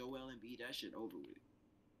nigga like Joel Embiid, that shit over with.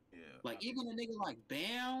 yeah. Like even a nigga like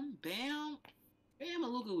Bam and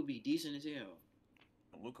Luka would be decent as hell.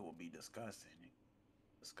 Luka would be disgusting.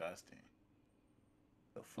 Disgusting.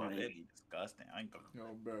 The fuck, that'd be disgusting. I ain't gonna.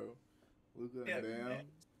 Yo, bro. Luka Yeah, and Bam. man.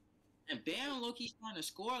 And Bam, look, he's trying to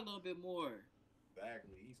score a little bit more.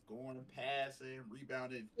 Exactly. He's scoring, passing,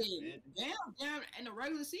 rebounding. Damn, in the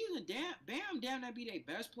regular season, Bam, that be their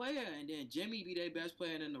best player, and then Jimmy be their best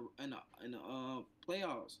player in the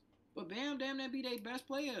playoffs. But Bam, that be their best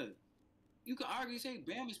player. You could argue say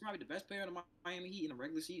Bam is probably the best player in the Miami Heat in the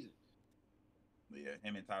regular season. Yeah,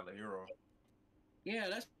 him and Tyler Hero. Yeah,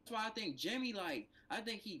 that's why I think Jimmy I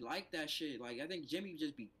think he liked that shit. Like I think Jimmy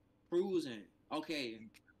just be cruising. Okay.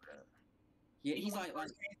 Yeah, he's like he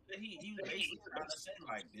was basically trying to say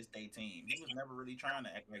like this day team. He was never really trying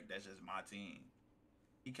to act like that's just my team.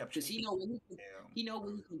 He kept because he know what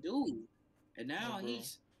he can do, and now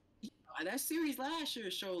that series last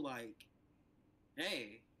year showed like,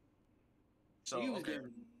 hey, so he was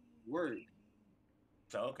getting work.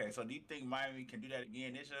 So so do you think Miami can do that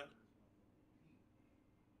again this year?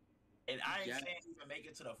 And I ain't saying even make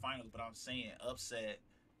it to the finals, but I'm saying upset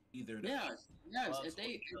either. Yes. If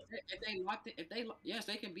they locked it, yes,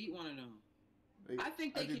 they can beat one of them. I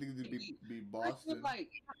think they could be Boston.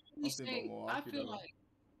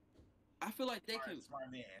 I feel like they can.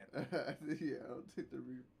 Smart man. Yeah, I don't think they're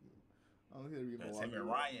I don't think they'll be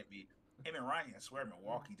Milwaukee. Him and Ryan swear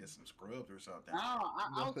Milwaukee did some scrubs or something. No,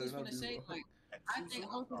 I was just gonna say like. I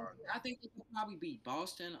think they could probably beat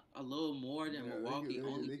Boston a little more than Milwaukee.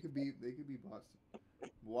 They could beat Boston.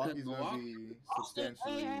 Milwaukee's gonna be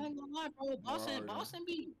substantially. Hey, I ain't gonna lie, bro. Boston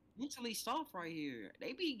be mentally soft right here.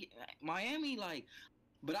 They be Miami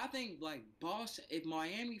but I think like Boston. If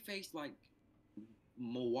Miami faced like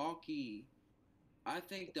Milwaukee, I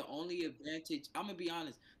think the only advantage. I'm gonna be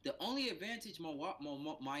honest. The only advantage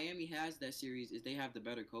Miami has that series is they have the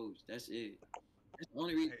better coach. That's it. That's the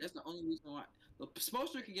only reason. That's the only reason why. But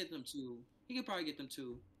Spoelstra can get them 2. He could probably get them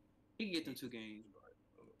 2. He can get them 2 games.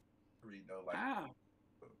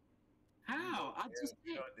 How? I just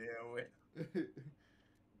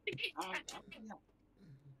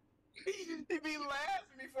He be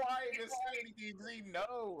laughing before I even say anything. He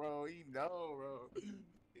know, bro.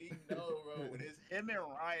 When it's him and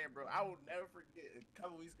Ryan, bro, I will never forget. A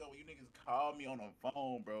couple weeks ago, when you niggas called me on the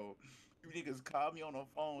phone, bro. No,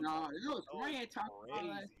 it was Ryan talking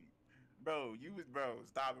crazy. Bro,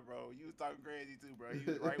 stop it, bro. You was talking crazy too, bro. You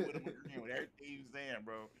was right with him agreeing with everything you was saying,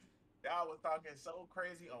 bro. Y'all was talking so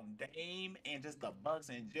crazy on Dame and just the Bucks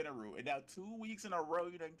in general. And now 2 weeks in a row,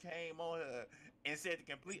 you done came on here and said the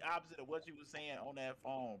complete opposite of what you was saying on that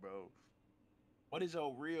phone, bro. What is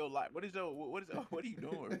your real life? What are you doing? What are you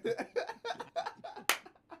doing, bro?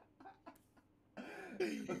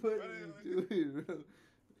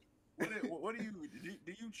 What do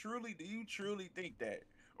you truly think that,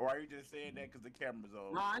 or are you just saying that because the camera's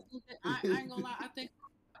on? No, I ain't gonna lie.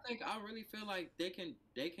 I really feel like they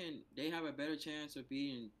have a better chance of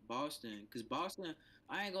beating Boston. Cause Boston,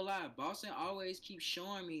 I ain't gonna lie, Boston always keeps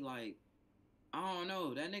showing me like, I don't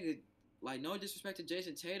know, that nigga, like, no disrespect to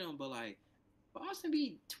Jason Tatum, but like Boston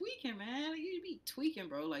be tweaking, man. Like, you be tweaking,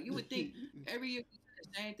 bro. Like you would think every year you say the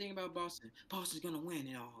same thing about Boston. Boston's gonna win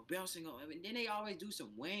it all. Boston gonna. I mean, then they always do some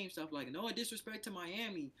Wayne stuff. Like no disrespect to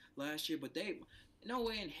Miami last year, but they no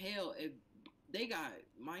way in hell if they got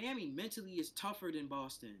Miami mentally is tougher than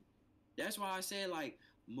Boston. That's why I said like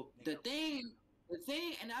the thing,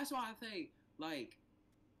 and that's why I say like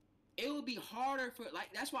it would be harder for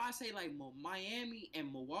like that's why I say like Miami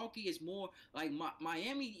and Milwaukee is more like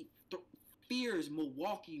Miami fears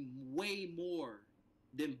Milwaukee way more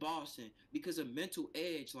than Boston because of mental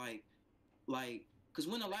edge because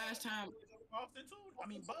when the last time Boston too. I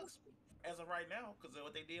mean Bucks as of right now because of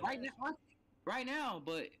what they did right now,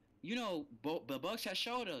 but you know the Bucks have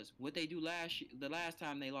showed us what they do the last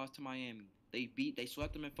time they lost to Miami. They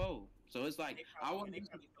swept them in 4. So it's like they probably feel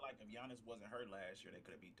like if Giannis wasn't hurt last year, they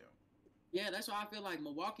could have beat them. Yeah, that's why I feel like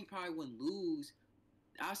Milwaukee probably wouldn't lose.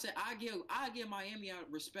 I said I give Miami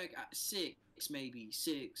out respect 6 maybe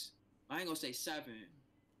 6. I ain't gonna say 7.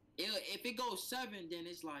 If it goes 7, then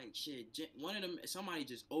it's like shit. One of them somebody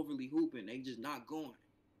just overly hooping. They just not going,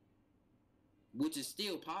 which is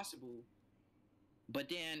still possible. But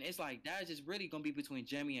then it's like that's just really gonna be between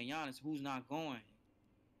Jimmy and Giannis. Who's not going?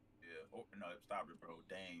 Yeah. Oh, no, stop it, bro.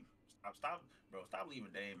 Dame. Stop, bro. Stop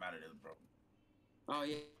leaving Dame out of this, bro. Oh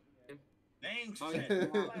yeah. Dame Oh,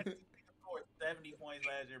 scored 70 points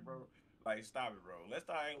last year, bro. Like, stop it, bro. Let's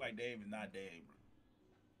start acting like Dame is not Dame,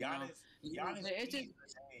 bro. Giannis it's just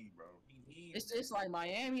Dame, bro. It's just like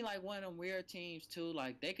Miami, like one of them weird teams too.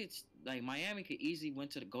 Like they could, like Miami could easily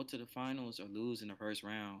go to the finals or lose in the first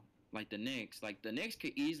round. Like the Knicks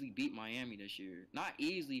could easily beat Miami this year. Not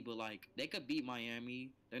easily, but like they could beat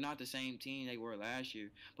Miami. They're not the same team they were last year,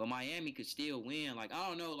 but Miami could still win. Like I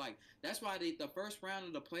don't know, like that's why the first round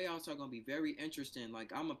of the playoffs are gonna be very interesting.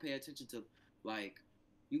 Like I'm gonna pay attention to, like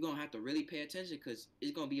you're gonna have to really pay attention because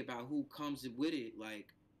it's gonna be about who comes with it.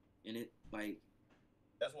 Like, and it like.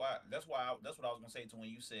 That's what I was gonna say to when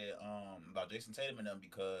you said about Jason Tatum and them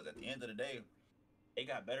because at the end of the day, they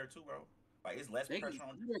got better too, bro. Like it's less pressure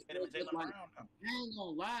on Tatum and Jalen Brown now. I ain't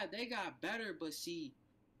gonna lie, they got better, but see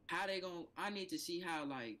how they gonna. I need to see how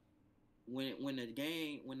like when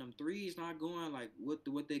them threes not going, like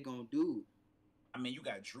what they gonna do. I mean, you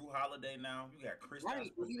got Drew Holiday now. You got Chris.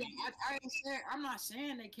 Right. I'm not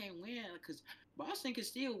saying they can't win because Boston can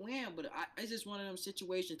still win, but it's just one of them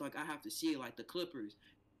situations. Like I have to see it. Like the Clippers.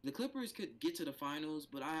 The Clippers could get to the finals,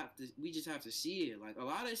 but we just have to see it. Like a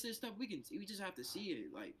lot of this stuff, we just have to see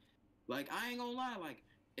it. Like I ain't gonna lie. Like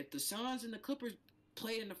if the Suns and the Clippers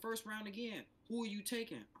played in the first round again, who are you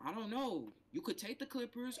taking? I don't know. You could take the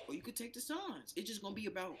Clippers or you could take the Suns. It's just gonna be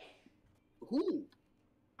about who.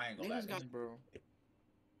 I ain't gonna lie, bro.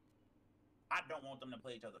 I don't want them to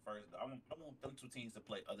play each other first. I want them two teams to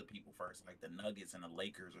play other people first, like the Nuggets and the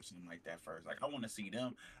Lakers or something like that first. Like I want to see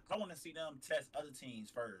them test other teams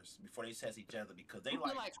first before they test each other because they I ain't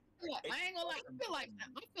gonna lie.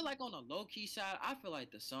 I feel like on the low key side, I feel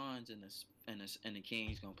like the Suns and the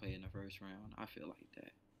Kings gonna play in the first round. I feel like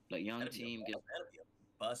that. Like young team that'll be a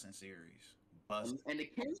busting series. And the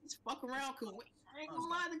Kings fuck around because I ain't gonna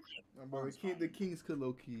lie. The Kings could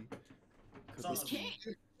low key.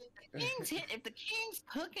 If the Kings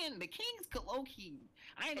cooking, the Kings could low key.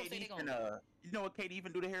 I ain't gonna say they gonna. You know what KD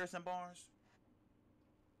even do to Harrison Barnes?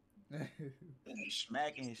 He's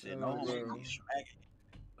smacking his shit. No, he's smacking.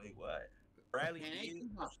 Wait, what? Bradley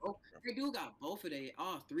they do got all 3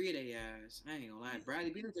 of their ass. I ain't gonna lie.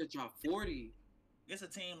 Bradley Beal just dropped 40. It's a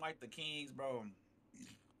team like the Kings, bro.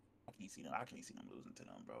 I can't see them losing to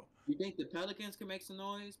them, bro. You think the Pelicans can make some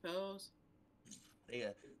noise, Pels?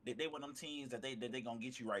 They one of them teams that they gonna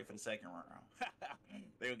get you right for the second round.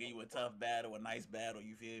 They gonna give you a tough battle, a nice battle.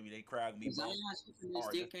 You feel me? They crowd gonna be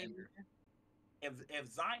hard. If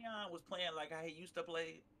Zion was playing like how he used to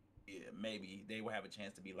play, yeah, maybe they would have a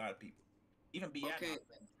chance to beat a lot of people. Even Beyonce. Okay.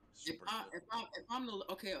 If I'm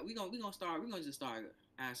we gonna just start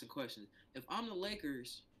asking questions. If I'm the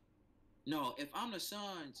Lakers, if I'm the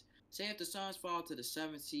Suns, say if the Suns fall to the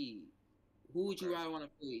 7th seed, who would you rather want to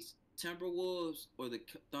face? Timberwolves or the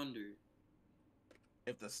Thunder?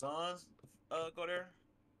 If the Suns go there,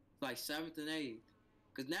 Like 7th and 8th.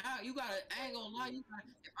 Cause now you gotta. I ain't gonna lie. You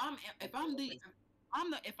gotta,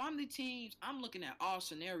 if I'm the teams, I'm looking at all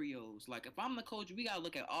scenarios. Like if I'm the coach, we gotta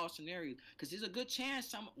look at all scenarios. Cause there's a good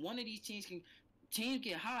chance one of these teams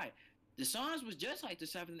get high. The Suns was just like the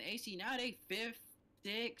 7th and 8th seed. Now they 5th,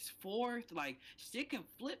 6th, 4th. Like shit can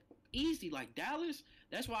flip easy. Like Dallas.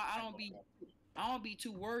 That's why I don't be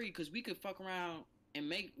too worried. Cause we could fuck around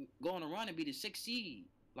and go on a run and be the 6th seed.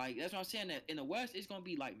 Like that's what I'm saying. That in the West, it's gonna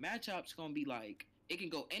be like matchups. Gonna be like it can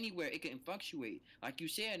go anywhere. It can fluctuate. Like you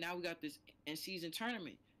said, now we got this in-season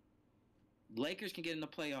tournament. Lakers can get in the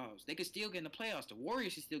playoffs. They can still get in the playoffs. The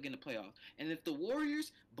Warriors can still get in the playoffs. And if the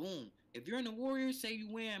Warriors, boom. If you're in the Warriors, say you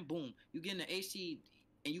win, boom. You get in the AC,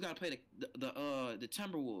 and you gotta play the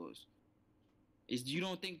Timberwolves. You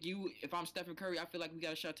don't think if I'm Stephen Curry, I feel like we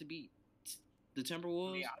got a shot to beat the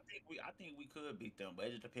Timberwolves? Yeah, I think we could beat them, but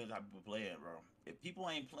it just depends how people play it, bro. If people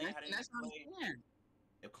ain't playing how they play,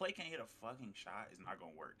 if Klay can't hit a fucking shot, it's not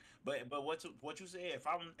gonna work. But what you said, if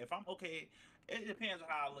I'm okay, it depends on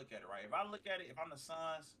how I look at it, right? If I look at it, if I'm the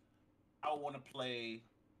Suns, I would want to play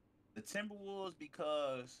the Timberwolves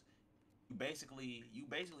because you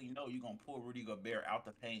basically know you're gonna pull Rudy Gobert out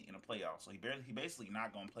the paint in the playoffs. So he basically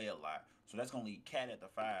not gonna play a lot. So that's gonna leave Cat at the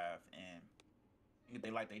 5, and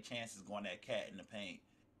they like their chances going at Cat in the paint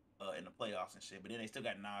in the playoffs and shit. But then they still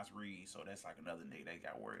got Nas Reed, so that's like another nigga they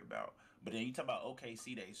got worried about. But then you talk about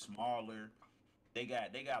OKC, they smaller. They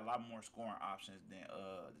got a lot more scoring options than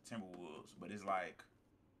the Timberwolves. But it's like,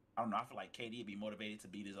 I don't know, I feel like KD would be motivated to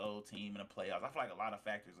beat his old team in the playoffs. I feel like a lot of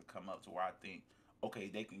factors will come up to where I think,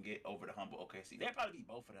 okay, they can get over the humble OKC. They'd probably beat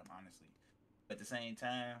both of them, honestly. But at the same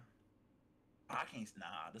time, I can't.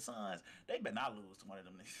 Nah, the Suns. They better not lose to one of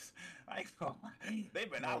them niggas. They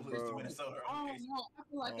better not lose to Minnesota. I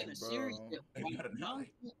feel like in a series, I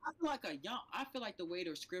feel like the way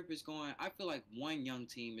their script is going, I feel like one young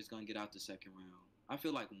team is going to get out the second round. I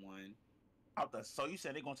feel like one. So you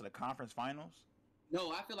said they're going to the conference finals?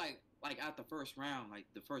 No, I feel like at the first round, like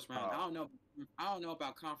the first round. I don't know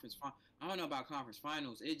about conference. I don't know about conference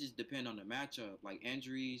finals. It just depends on the matchup, like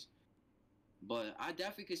injuries. But I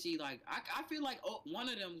definitely could see, like, I feel like one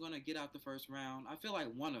of them gonna get out the first round. I feel like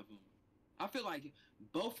one of them. I feel like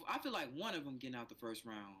one of them getting out the first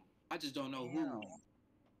round. I just don't know who.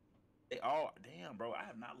 They all, damn, bro. I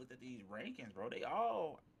have not looked at these rankings, bro. They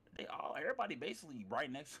all, everybody basically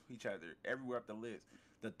right next to each other, everywhere up the list.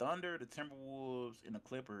 The Thunder, the Timberwolves, and the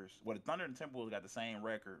Clippers. Well, the Thunder and the Timberwolves got the same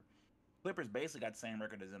record. Clippers basically got the same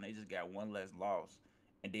record as them. They just got one less loss.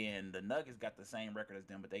 And then the Nuggets got the same record as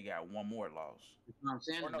them, but they got one more loss. You know what I'm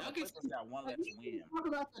saying? The Nuggets got one less win. Talk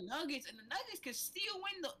about the Nuggets, and the Nuggets can still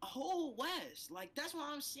win the whole West. Like that's what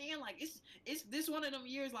I'm saying. Like it's this one of them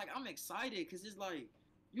years. Like I'm excited because it's like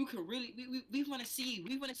you can really we want to see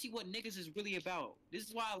what niggas is really about. This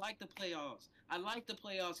is why I like the playoffs. I like the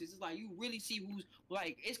playoffs. It's just like you really see who's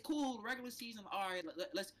like. It's cool regular season. All right,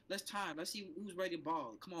 let's time. Let's see who's ready to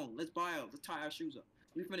ball. Come on, let's buy out. Let's tie our shoes up.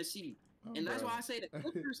 We finna see. And that's why I say the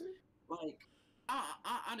Clippers, like,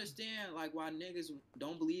 I understand, like, why niggas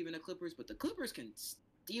don't believe in the Clippers, but the Clippers can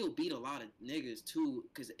still beat a lot of niggas, too,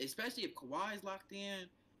 because especially if Kawhi's locked in,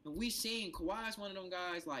 and we seen Kawhi's one of them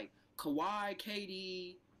guys, like, Kawhi,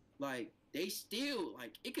 KD, like, they still,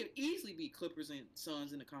 like, it could easily be Clippers and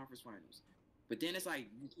Suns in the conference finals. But then it's like,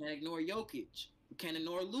 you can't ignore Jokic. You can't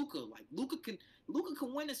ignore Luka. Like, Luka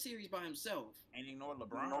can win a series by himself. And ignore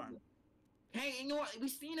LeBron. Hey, you know what? We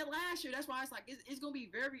seen it last year. That's why it's like it's gonna be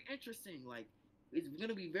very interesting. Like it's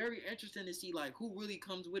gonna be very interesting to see like who really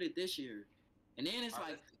comes with it this year. And then it's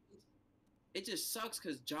like it just sucks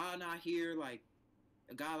because Ja not here. Like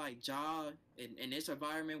a guy like Ja in this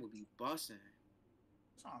environment would be busting.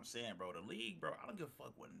 That's what I'm saying, bro. The league, bro. I don't give a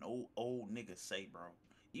fuck what no old niggas say, bro.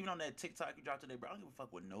 Even on that TikTok you dropped today, bro. I don't give a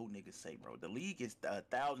fuck what no niggas say, bro. The league is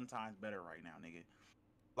 1,000 times better right now, nigga.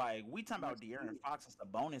 Like, we talking about De'Aaron Fox and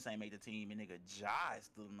Sabonis ain't made the team, and nigga Ja is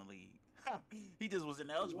still in the league. He just was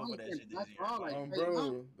ineligible for that shit this year. Like,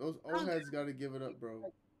 bro, those old heads got to give it up, bro.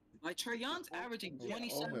 Like, Trae Young's averaging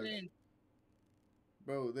 27.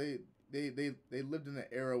 Bro, they lived in an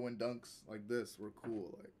era when dunks like this were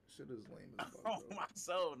cool. Like, shit is lame as fuck, bro. Oh, my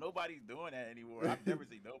soul. Nobody's doing that anymore. I've never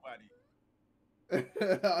seen nobody.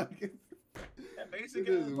 That basic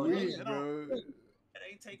is weak, bro. It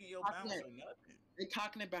ain't taking your bounce or nothing. They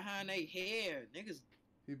cocking it behind their hair, niggas.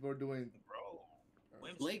 People are doing,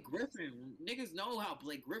 bro. Blake Griffin, niggas know how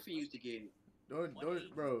Blake Griffin used to get. Don't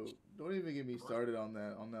even get me started on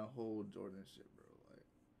that whole Jordyn shit, bro. Like,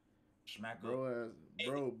 smack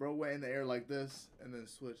bro went in the air like this and then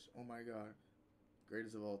switched. Oh my god,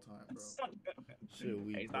 Greatest of all time, bro. Shit Hey,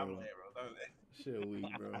 weak, stop bro. playing, bro. Shit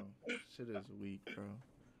weak, bro. Shit is weak, bro.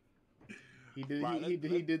 He did Right, he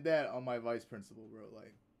did that on my vice principal, bro.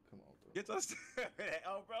 Like, come on, bro. Gets us,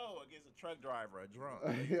 oh, bro, against a truck driver, a drunk.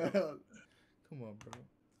 Come on,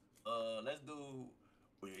 bro. Let's do.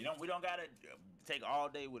 We don't gotta take all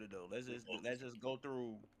day with it though. Let's just go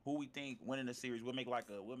through who we think winning the series. We'll make like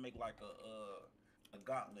a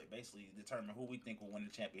gauntlet, basically determine who we think will win the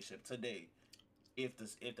championship today, if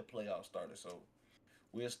the playoffs started. So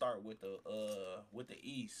we'll start with the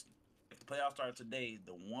East. If the playoffs started today,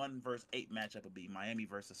 the 1 versus 8 matchup would be Miami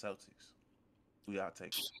versus Celtics. Who y'all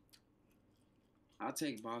take? I'll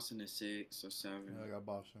take Boston at 6 or 7. Yeah, I got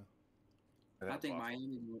Boston. I think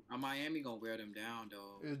Miami gonna wear them down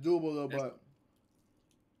though. It's doable though, but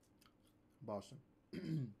Boston.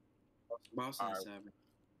 Boston All right. 7.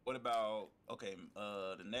 What about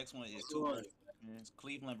the next one is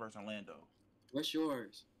Cleveland versus Orlando. What's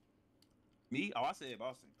yours? Me? Oh, I said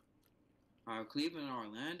Boston. Cleveland and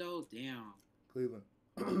Orlando? Damn. Cleveland.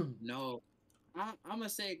 No. I'm gonna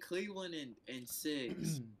say Cleveland and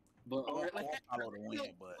 6. But I want Orlando Paulo to win,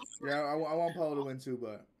 but Yeah, I want Paulo to win too,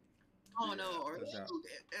 but oh no, Orlando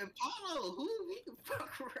and Paulo, who we can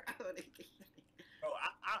fuck around again.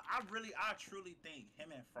 bro, I truly think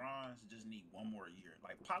him and Franz just need one more year.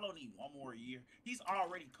 Like Paulo need one more year. He's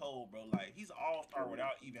already cold, bro. Like he's all-star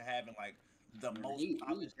without even having like the most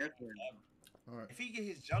polished game ever. all right. If he get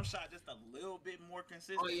his jump shot just a little bit more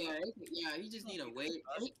consistent. Oh yeah, he just need a wait.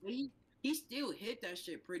 He still hit that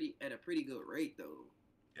shit at a pretty good rate though.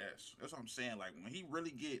 Yes, that's what I'm saying. Like when he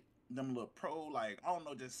really get them little pro, like I don't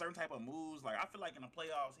know, just certain type of moves. Like I feel like in the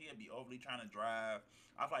playoffs he'd be overly trying to drive.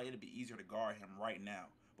 I feel like it'd be easier to guard him right now.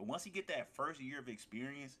 But once he get that first year of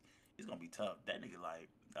experience, it's gonna be tough. That nigga like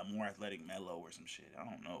a more athletic Melo or some shit. I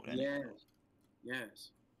don't know.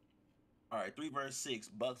 Yes. All right, 3 versus 6,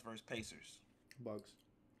 Bucks versus Pacers. Bucks.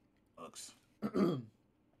 Bucks. This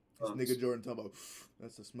nigga Jordyn talking about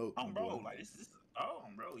that's the smoke. Oh, bro, like this is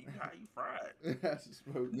bro, you fried. That's the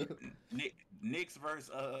smoke. Knicks versus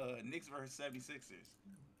 76ers.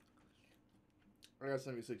 I got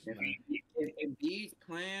 76, man. If Embiid's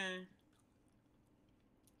playing,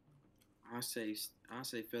 I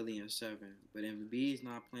say Philly in 7. But if Embiid's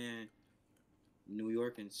not playing, New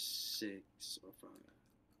York in 6 or 5.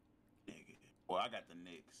 Nigga. Well, I got the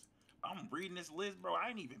Knicks. I'm reading this list, bro. I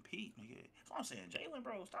ain't even peeped, nigga. That's what I'm saying. Jalen,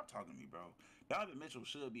 bro, stop talking to me, bro. Donovan Mitchell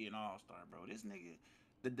should be an all-star, bro. This nigga,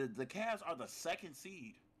 the Cavs are the 2nd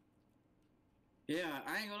seed. Yeah,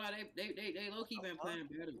 I ain't gonna lie. They low key been playing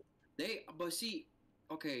better. But see,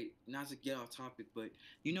 okay, not to get off topic, but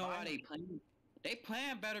you know why they playing? They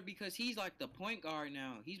playing better because he's like the point guard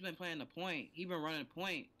now. He's been playing the point. He been running the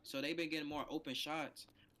point, so they've been getting more open shots.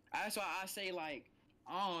 That's why I say like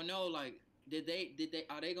I don't know, like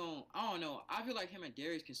are they going? I don't know. I feel like him and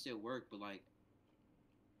Darius can still work, but like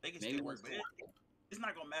they can still work. But it's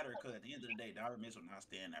not gonna matter because at the end of the day, Donovan Mitchell not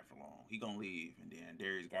staying there for long. He gonna leave, and then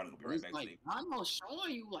Darius Garland will be right back. Like I'm not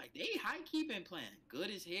showing you, like they high key been playing good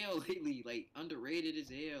as hell lately, like underrated as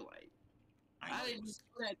hell. Like I didn't do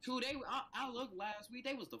that too. I looked last week.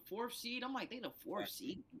 They was the 4th seed. I'm like they the 4th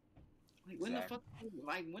seed.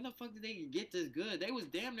 Like when the fuck did they get this good? They was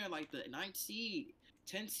damn near like the 9th seed,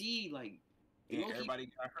 10th seed. Like everybody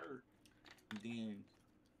got hurt. And then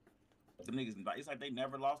the niggas, it's like they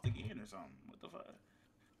never lost again or something. What the fuck?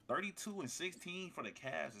 32-16 for the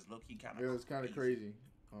Cavs is low key kind of. Yeah, it's kind of crazy,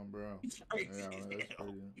 bro. It's crazy. Yeah, that's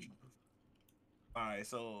crazy. All right,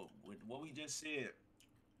 so with what we just said,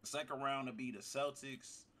 the second round to be the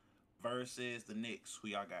Celtics versus the Knicks. Who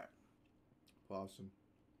y'all got? Boston.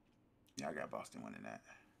 Yeah, I got Boston winning that.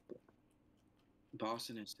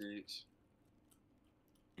 Boston in 6.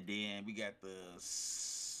 And then we got the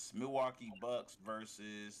Milwaukee Bucks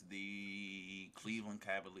versus the Cleveland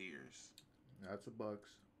Cavaliers. That's a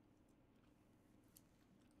Bucks.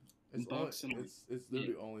 Bucks It's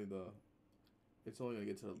literally only it's only gonna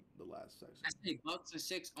get to the last section. I say Bucks in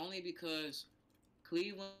 6 only because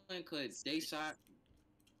Cleveland they shot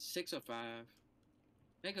 6 or 5.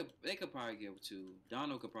 They could probably get 2.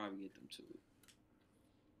 Donald could probably get them 2.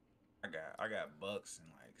 I got Bucks in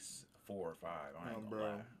like 4 or 5. I ain't gonna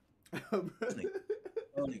lie.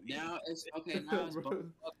 Now it's okay. Now it's Bucks.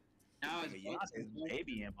 Now it's Bucks.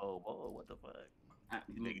 Baby and Bo. What the fuck?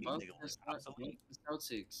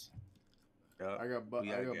 Celtics. I got Bucks.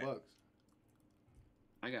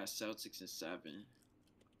 I got Celtics in 7.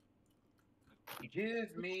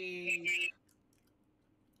 Give me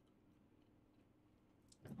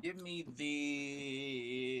the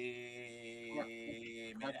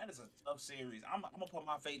man. That is a tough series. I'm gonna put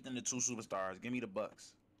my faith in the 2 superstars. Give me the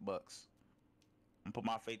Bucks. I'm put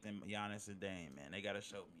my faith in Giannis and Dame, man. They gotta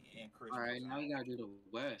show me. And Chris. All right, now you gotta do the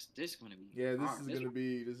West. This is gonna be Yeah, this hard. is gonna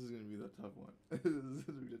be the tough one. This is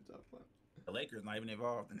gonna be the tough one. The Lakers not even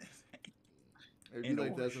involved in this. It'd be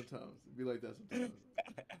like that sometimes. It'd be like that sometimes.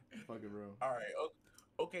 Fucking bro. All right,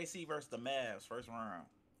 OKC versus the Mavs, first round.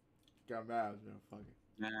 Got Mavs, man. Fuck it.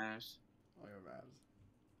 Mavs. I got Mavs.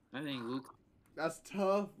 I think Luke. That's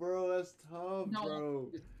tough, bro. That's tough, No.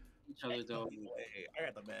 bro. Each other though. I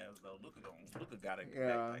got the Mavs though. Luka got it.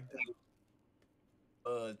 Yeah.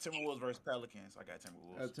 Timberwolves versus Pelicans. I got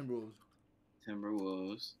Timberwolves.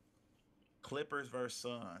 Timberwolves. Clippers versus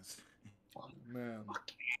Suns. Man.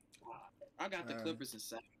 I got the Clippers in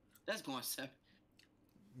 7. That's going 7.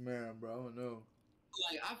 Man, bro, I don't know.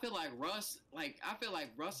 Like I feel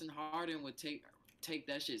like Russ and Harden would take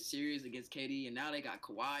that shit serious against KD, and now they got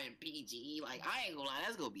Kawhi and PG. Like I ain't gonna lie,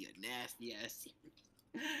 that's gonna be a nasty ass series.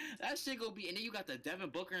 That shit gonna be, and then you got the Devin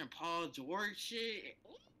Booker and Paul George shit.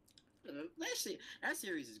 That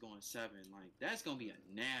series is going 7. Like that's gonna be a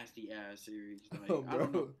nasty ass series. Like I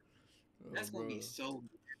don't know. That's gonna be so.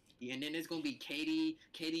 And then it's gonna be KD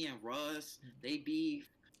and Russ. They beef.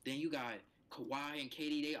 Then you got Kawhi and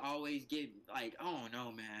KD. They always get like, I don't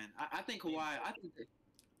know, man. I think Kawhi.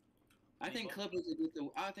 I think Clippers will get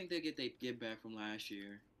I think they get back from last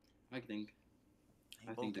year. I think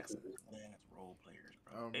the Clippers. Role players,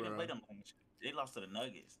 bro. They didn't play them. They lost to the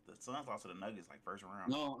Nuggets. The Suns lost to the Nuggets like first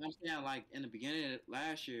round. No, I'm saying like in the beginning of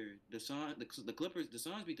last year, the Suns beat the Clippers.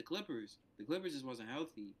 The Clippers just wasn't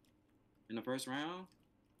healthy in the first round.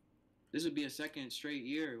 This would be a second straight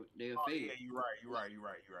year they'll fade. Yeah, you're right.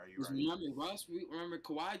 Remember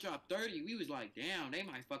Kawhi dropped 30. We was like, damn, they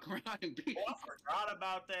might fuck around and beat. I forgot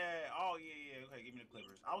about that. Oh yeah. Okay, give me the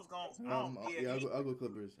Clippers. I was going. I'll go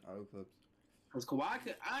Clippers. Cause Kawhi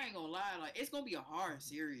I ain't gonna lie, like it's gonna be a hard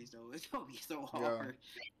series though. It's gonna be so hard.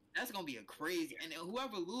 Yeah. That's gonna be a crazy. And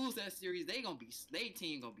whoever lose that series, they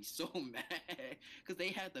team gonna be so mad because they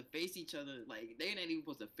had to face each other. Like they ain't even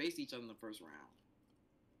supposed to face each other in the first round.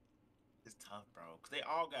 It's tough, bro, because they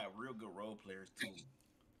all got real good role players too.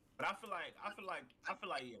 But I feel like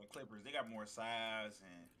yeah, the Clippers, they got more size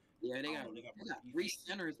and they got 3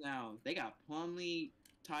 centers now. They got Plumlee,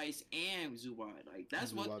 Tice, and Zubac. Like the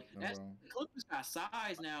Clippers got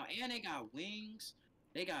size now, and they got wings.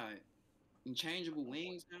 They got interchangeable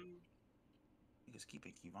wings now. Niggas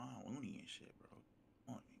keeping Kevon Looney and shit,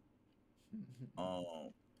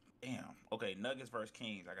 bro. Damn. Okay, Nuggets versus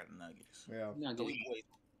Kings. I got the Nuggets. Yeah.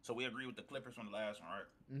 So we agree with the Clippers from the last one, right?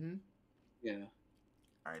 Mm-hmm. Yeah.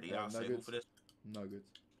 All right, do y'all say who for this? Nuggets.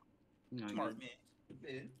 Smart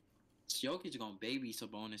man. Jokic gonna baby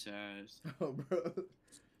Sabonis ass. Oh, bro.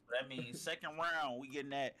 That means second round we getting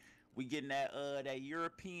that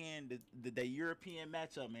European the European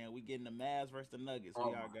matchup, man. We getting the Mavs versus the Nuggets. Who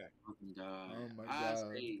y'all got? Oh my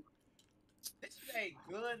god. This is a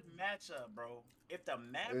good matchup, bro. If the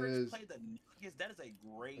Mavericks play the Nuggets, that is a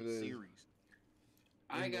great series.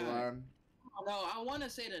 I want to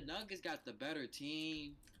say the Nuggets got the better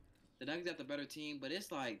team. But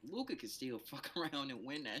it's like Luka could still fuck around and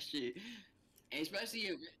win that shit. And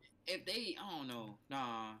especially if they, I don't know,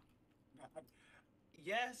 nah.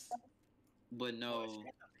 Yes, but no.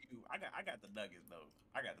 I got the Nuggets though.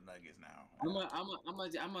 I got the Nuggets now.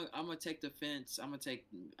 I'm gonna take the fence. I'm gonna take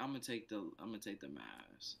the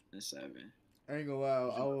Mavs in 7. I ain't gonna lie.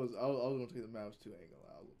 I was gonna take the Mavs too. I ain't gonna lie.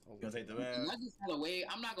 You gonna take the Mavs? Nuggets had a way.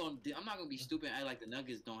 I'm not gonna be stupid and act like the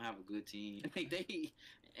Nuggets don't have a good team. Like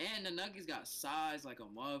and the Nuggets got size like a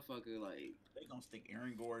motherfucker. Like they gonna stick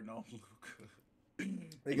Aaron Gordon on Luka.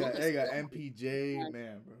 They got MPJ,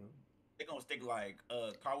 man, bro. They gonna stick like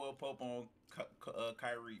Caldwell Pope on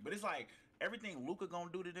Kyrie, but it's like everything Luka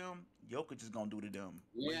gonna do to them, Jokic is gonna do to them.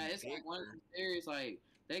 Yeah, it's like one of the series like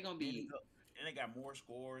they gonna be. And they got more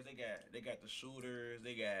scores. They got the shooters.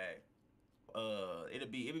 They got it'll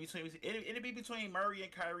be between Murray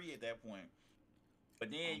and Kyrie at that point.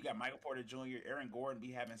 But then you got Michael Porter Jr., Aaron Gordon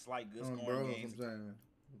be having slight good scoring games.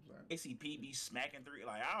 ACP be smacking 3.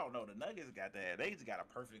 Like I don't know, the Nuggets got that. They just got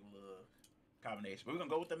a perfect little combination. But we're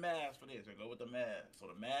gonna go with the Mavs for this. We're gonna go with the Mavs. So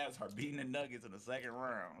the Mavs are beating the Nuggets in the second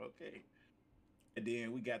round. Okay. And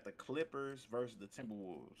then we got the Clippers versus the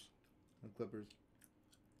Timberwolves. The Clippers.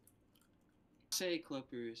 Say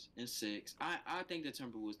Clippers in 6. I think the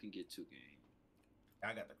Timberwolves can get 2 games.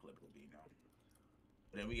 I got the Clippers beating them.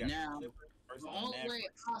 Then we got the Clippers versus the only way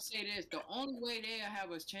I'll say this: the only way they'll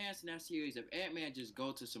have a chance in that series if Ant-Man just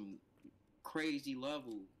go to some crazy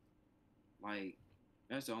level. Like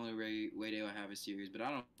that's the only way they'll have a series. But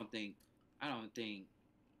I don't think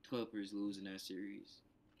Clippers losing that series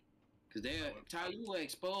because Ty Lue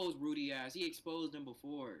exposed Rudy ass. He exposed them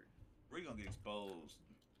before. We're gonna get exposed.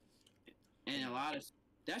 And a lot of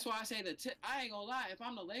that's why I say I ain't gonna lie. If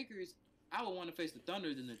I'm the Lakers, I would want to face the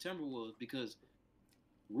Thunder than the Timberwolves because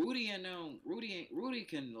Rudy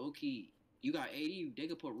can low key. You got AD. They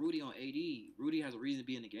could put Rudy on AD. Rudy has a reason to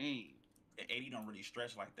be in the game. And AD don't really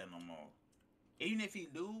stretch like that no more. Even if he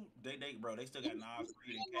do, they still got Nas,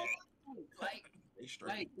 Reed, and Cat. They stretch.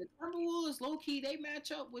 Like the Timberwolves, low key, they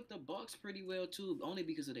match up with the Bucks pretty well too, only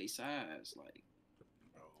because of their size. Like,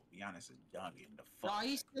 bro, Giannis is dunking the fuck. No,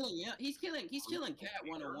 he's killing. Yeah, he's killing Cat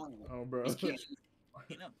 101. Oh, bro. He's killing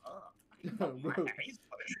him up. Bro.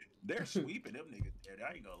 They're sweeping them niggas there.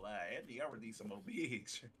 I ain't gonna lie. Anthony Edwards needs some more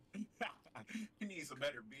bigs. He needs some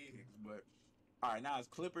better bigs. But all right, now it's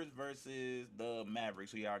Clippers versus the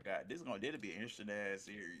Mavericks. Who y'all got? This will be an interesting ass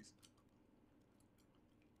series.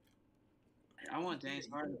 I want James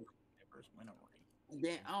Harden.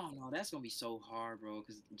 Then I don't know. That's gonna be so hard, bro.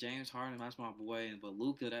 Because James Harden, that's my boy. But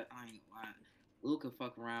Luka, that I ain't lying. Luka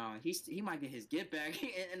fuck around. He might get his get back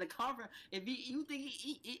in the conference. If you think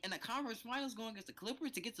he in the conference finals going against the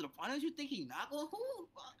Clippers to get to the finals, you think he not going?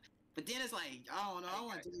 But then it's like I don't know. I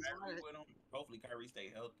want James Harden. Hopefully Kyrie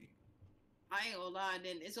stay healthy. I ain't gonna lie.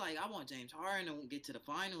 Then it's like I want James Harden to get to the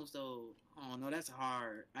finals though. I don't know. That's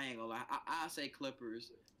hard. I ain't gonna lie. I say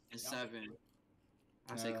Clippers in 7.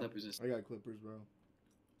 I say Clippers in 7. I got Clippers, bro.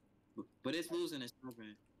 But it's losing in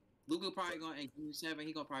 7. Luka probably going in Game 7.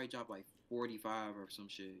 He gonna probably drop like 45 or some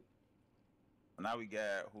shit. Now we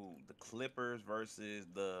got who? The Clippers versus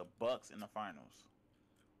the Bucks in the finals.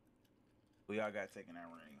 Who y'all got taking that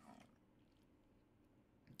ring home?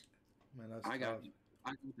 Man, that's I tough.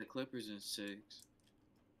 got the Clippers in 6. You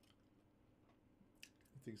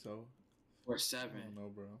think so? Or 7. I don't know,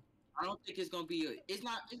 bro. I don't think it's gonna be it's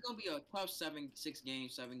gonna be a tough 7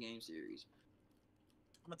 game series.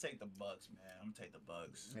 I'm gonna take the Bucks, man. I'm gonna take the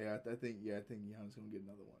Bucks. Yeah, I think Giannis gonna get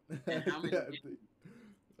another one. Yeah,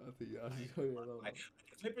 I think Giannis gonna get another one. Like,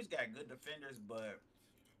 the Clippers got good defenders, but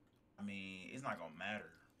I mean, it's not gonna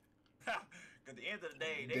matter. Cause at the end of the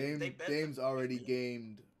day, they Dame's already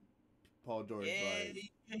gamed Paul George.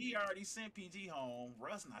 Yeah, he already sent PG home.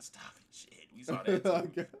 Russ not stopping shit. We saw that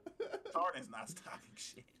too. Harden's not stopping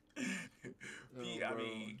shit. I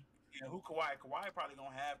mean. Yeah, who Kawhi? Kawhi probably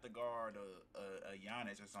gonna have to guard a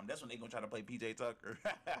Giannis or something. That's when they gonna try to play PJ Tucker.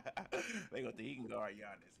 They gonna think he can guard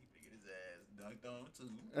Giannis. He figured his ass dunked on too.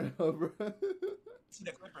 See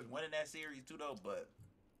the Clippers winning that series too though, but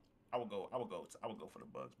I would go for the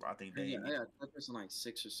Bucks, bro. I think they. Yeah, Clippers in like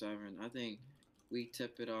 6 or 7. I think we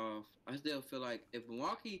tip it off. I still feel like if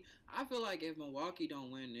Milwaukee don't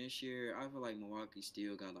win this year, I feel like Milwaukee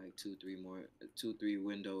still got like 3-year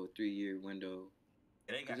window.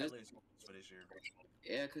 They got that list for this year.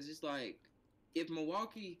 Yeah, because it's like if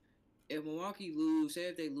Milwaukee lose, say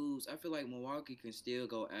if they lose, I feel like Milwaukee can still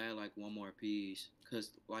go add like one more piece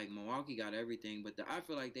because like Milwaukee got everything, but I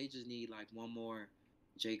feel like they just need like one more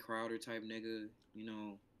Jay Crowder type nigga, you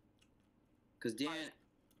know. Because then,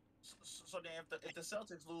 so then if the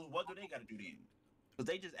Celtics lose, what do they got to do then? Because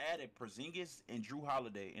they just added Porzingis and Drew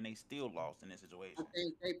Holiday, and they still lost in this situation. I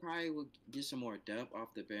think they probably would get some more depth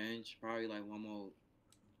off the bench, probably like one more.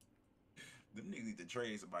 Them niggas need to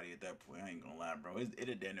trade somebody at that point. I ain't gonna lie, bro.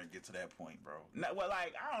 It'll dinner get to that point, bro. Well,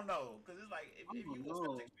 like, I don't know. Because it's like, if you a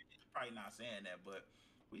Celtics fan, you're probably not saying that, but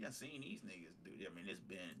we done seen these niggas do. I mean, it's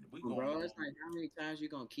been. Bro, it's like, how many times you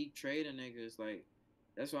gonna keep trading niggas? Like,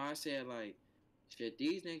 that's why I said, like, shit,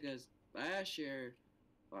 these niggas last year,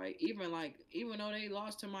 like, even though they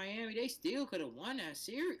lost to Miami, they still could have won that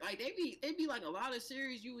series. Like, they be like a lot of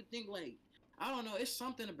series you would think, like, I don't know, it's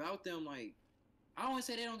something about them, like, I don't want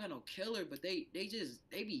to say they don't got no killer, but they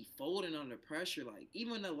be folding under pressure. Like,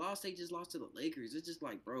 even the loss they just lost to the Lakers, it's just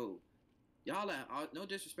like, bro, y'all had, no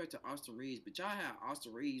disrespect to Austin Reeves, but y'all had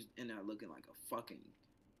Austin Reeves in there looking like a fucking,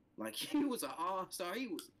 like, he was an all-star. He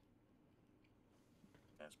was.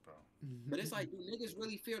 That's bro. But it's like, do niggas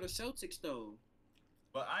really fear the Celtics, though?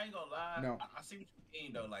 But I ain't gonna lie. No. I see what you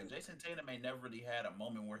mean, though. Like, Jason Tatum ain't never really had a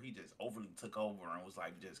moment where he just overly took over and was,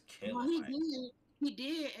 like, just killing. Well, he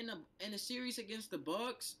did in the series against the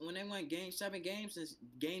Bucks when they went Game 7 games since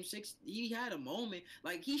Game 6. He had a moment,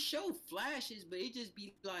 like he showed flashes, but it just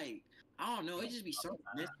be like I don't know. It just be something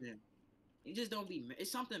missing. It just don't be.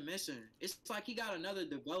 It's something missing. It's like he got another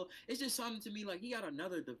It's just something to me like he got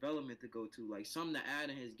another development to go to, like something to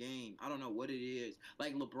add in his game. I don't know what it is.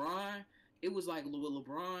 Like LeBron. It was like with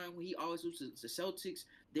LeBron when he always loses to the Celtics.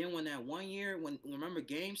 Then when that one year when remember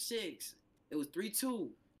Game 6, it was 3-2.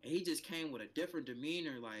 And he just came with a different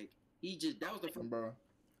demeanor. Like that was the first. Bro.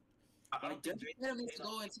 I don't think Tatum needs to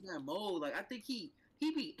go into that mode. Like I think he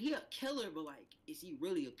a killer, but like, is he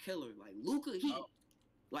really a killer? Like Luka,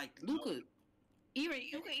 Like Luka, even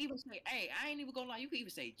you can even say, hey, I ain't even gonna lie. You can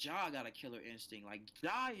even say Ja got a killer instinct. Like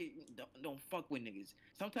Ja don't fuck with niggas.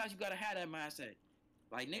 Sometimes you gotta have that mindset.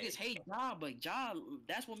 Like niggas hate Ja, but Ja,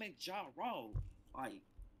 that's what makes Ja raw. Like,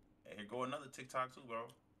 here go another TikTok too, bro.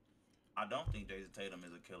 I don't think Jason Tatum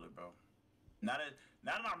is a killer, bro. Now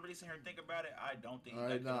that I'm really sitting here and think about it, I don't think he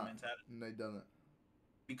got killer mentality. They done it.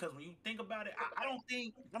 Because when you think about it, I don't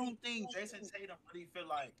think Jason Tatum really feel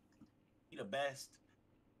like he the best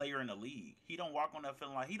player in the league. He don't walk on that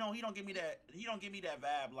feeling like he don't give me that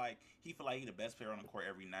vibe like he feel like he the best player on the court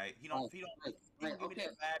every night. He don't give me that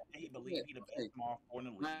vibe that he believes he the best small forward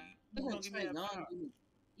in the league. He don't give me that vibe.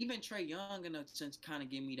 Even Trae Young in a sense kind of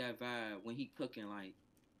give me that vibe when he cooking like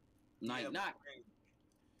not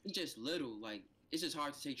he's just little, like it's just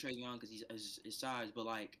hard to say Trae Young because he's his size, but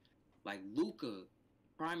like Luka,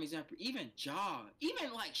 prime example, even Ja,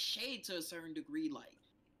 even like Shea to a certain degree, like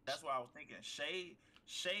that's what I was thinking. Shea,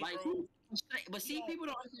 like, bro. But see, people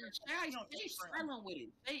don't understand. Shay's silent with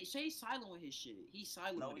it. Shay's silent with his shit. He's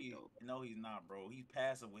silent with it though. No, he's not, bro. He's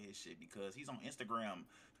passive with his shit because he's on Instagram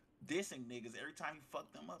dissing niggas every time he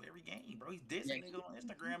fucked them up every game, bro. He's dissing niggas on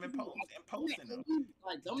Instagram and posting them.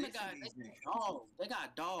 Like them guys, they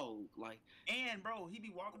got dog. Like, and bro, he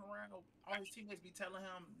be walking around. All his teammates be telling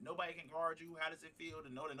him nobody can guard you. How does it feel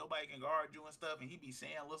to know that nobody can guard you and stuff? And he be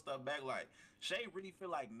saying little stuff back like Shea really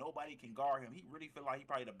feel like nobody can guard him. He really feel like he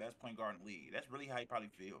probably the best point guard in the league. That's really how he probably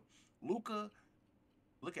feel. Luka,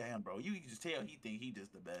 look at him, bro. You can just tell he think he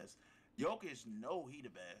just the best. Jokic know he the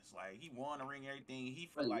best. Like he won the ring, everything. He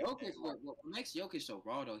feel like Jokic. What makes Jokic so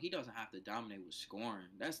raw though? He doesn't have to dominate with scoring.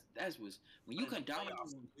 That's what's when you can dominate.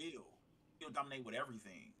 He'll dominate with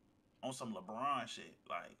everything on some LeBron shit.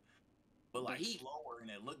 Like, but slower and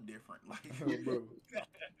it look different. Like, bro.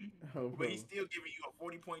 But he's still giving you a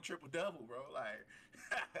 40-point triple double, bro. Like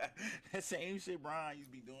that same shit Bron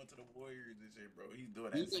used to be doing to the Warriors and shit, bro. He's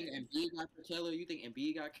doing that. You think Embiid got the killer? You think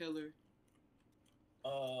Embiid got killer?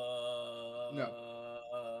 No.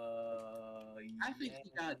 I think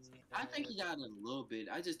he got a little bit.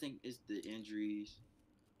 I just think it's the injuries.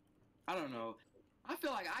 I don't know. I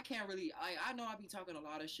feel like I can't really. I know I be talking a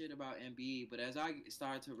lot of shit about Embiid, but as I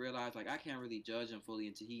started to realize, like I can't really judge him fully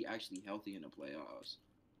until he actually healthy in the playoffs.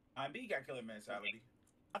 Embiid got killer mentality.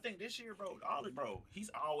 I think this year, bro, he's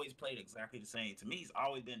always played exactly the same. To me, he's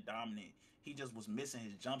always been dominant. He just was missing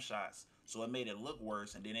his jump shots, so it made it look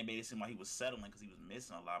worse, and then it made it seem like he was settling because he was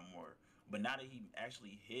missing a lot more. But now that he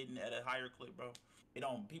actually hitting at a higher clip, bro, I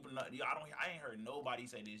ain't heard nobody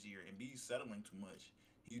say this year Embiid's settling too much.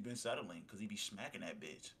 He's been settling because he be smacking that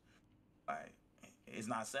bitch. Like it's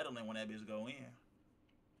not settling when that bitch go in.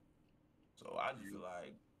 So I just feel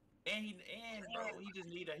like. And bro,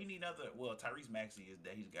 he need another. Well, Tyrese Maxey is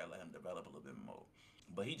that he's got to let him develop a little bit more,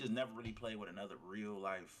 but he just never really played with another real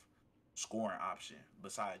life scoring option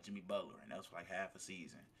besides Jimmy Butler, and that was like half a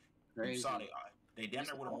season. Crazy. You saw they damn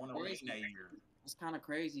near would have won a ring that year. It's kind of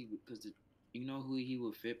crazy because you know who he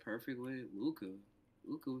would fit perfect with? Luka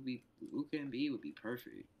and B would be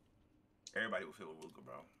perfect. Everybody would fit with Luka,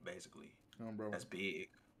 bro. Basically, bro. That's big.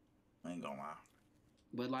 I ain't gonna lie.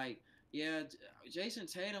 But like. Yeah, Jason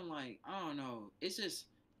Tatum, like, I don't know. It's just,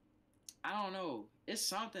 I don't know. It's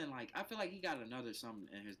something, like, I feel like he got another something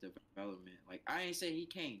in his development. Like, I ain't saying he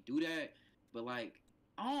can't do that, but, like,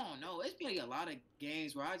 I don't know. It's been like a lot of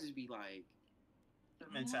games where I just be like.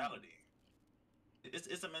 Mentality.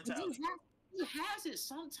 It's a mentality. He has it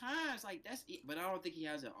sometimes, like, that's it. But I don't think he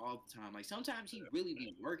has it all the time. Like, sometimes he really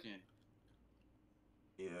be working.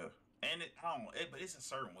 Yeah. And but it's a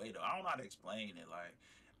certain way, though. I don't know how to explain it, like.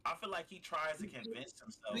 I feel like he tries to convince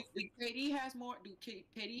himself. KD has more. Do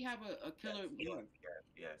KD have a killer?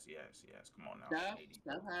 Yes. Come on now.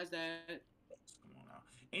 Steph has that. Come on now.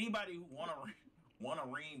 Anybody who want a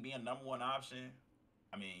ring being number one option,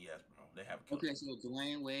 I mean, yes, bro. They have a killer. Okay, so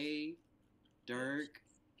Dwayne Wade, Dirk.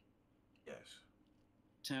 Yes.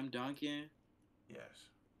 Tim Duncan. Yes.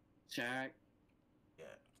 Shaq.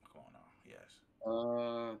 Yeah. Come on now. Yes.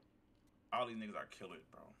 All these niggas are killers,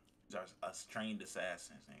 bro. Are trained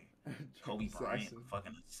assassins, nigga. Kobe Bryant,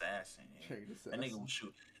 fucking assassin. That nigga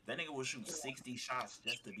will shoot 60 shots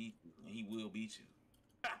just to beat you, and he will beat you.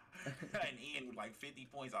 And end with like 50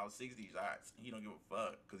 points out of 60 shots. He don't give a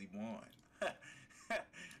fuck because he won.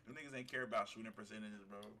 Them niggas ain't care about shooting percentages,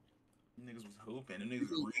 bro. Them niggas was hooping. Them niggas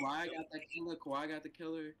was Kawhi got the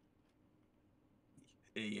killer.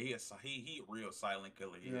 Yeah, he a real silent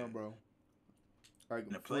killer. Yeah, bro. Like,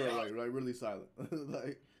 like really silent.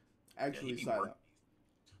 Like. Actually silent.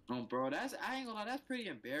 Bro, I ain't gonna lie, that's pretty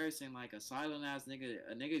embarrassing. Like a silent ass nigga,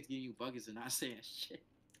 a nigga's giving you buckets and not saying shit.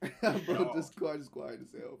 Bro, just quiet as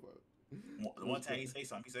hell, bro. One time he say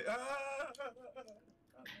something, he said,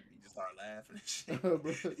 he just started laughing and shit.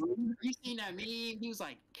 You seen that meme? He was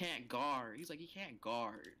like, can't guard. He's like, he can't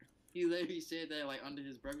guard. He literally said that like under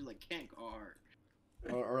his breath. He's like, can't guard.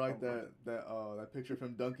 Or like that picture of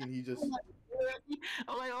him dunking. He just.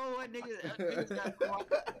 I'm like, oh, what niggas got caught.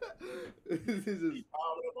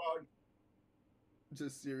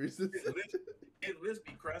 Just serious. His lips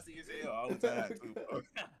be crusty as hell all the time too, bro.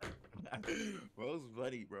 Bro's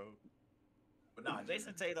funny, bro. But nah,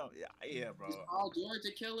 Jason Tatum, yeah, bro. Is Paul George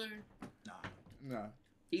a killer? Nah.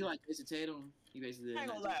 He like Jason Tatum. He basically. I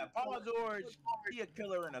ain't gonna lie, Paul George, he a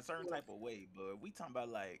killer in a certain type of way, but we talking about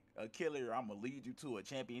like a killer. I'm gonna lead you to a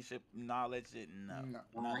championship and all that shit. No.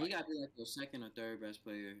 Nah, he gotta be like the second or third best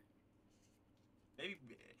player. Maybe,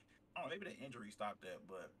 I don't know, maybe the injury stopped that,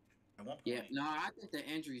 but at one point. Yeah, no, I think the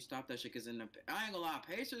injury stopped that shit. Cause I ain't gonna lie,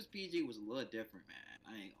 Pacers PG was a little different, man.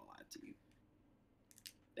 I ain't gonna lie to you.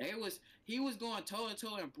 He was going toe to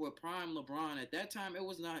toe with prime LeBron. At that time, it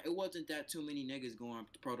wasn't that too many niggas going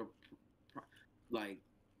like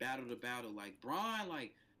battle to battle. Like Bron,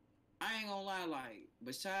 like I ain't gonna lie, like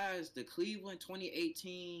besides the Cleveland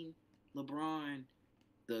 2018 LeBron,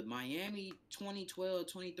 the Miami 2012,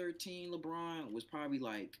 2013 LeBron was probably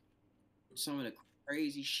like some of the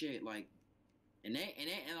crazy shit. Like and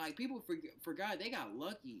like people forgot they got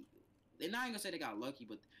lucky. They're not even gonna say they got lucky,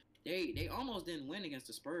 but they almost didn't win against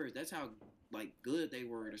the Spurs. That's how like good they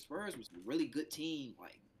were. The Spurs was a really good team.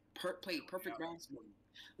 Like played perfect basketball.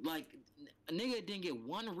 Like a nigga didn't get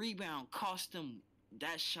one rebound, cost him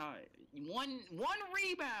that shot. One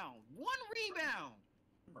rebound. I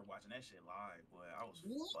remember watching that shit live, boy. I was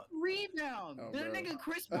one rebound. Oh, that bro. nigga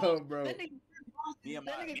Chris Bosh. Oh, bro. That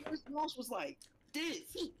nigga Chris Bosh was like this.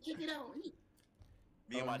 Check it out.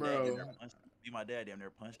 Me and my dad damn near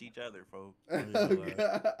punched each other, folks. Oh,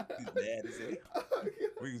 God. He's mad as hell.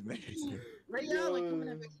 We was mad as hell. Ray Allen coming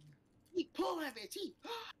at me. He pull that bitch.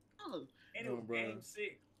 And it was game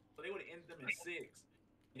 6. So they would have ended them in 6.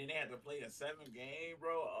 And then they had to play a 7-game,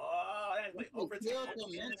 bro. Oh, that's like overtime.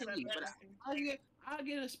 Mentally, but I'll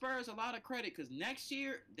give the Spurs a lot of credit because next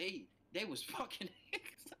year they was fucking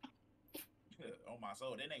on my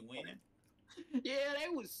soul. Then they winning. Yeah, they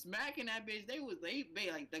was smacking that bitch. They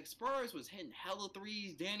like the Spurs was hitting hella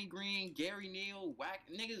threes. Danny Green, Gary Neal, whack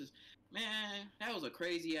niggas. Man, that was a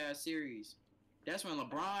crazy ass series. That's when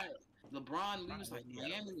LeBron, we was like,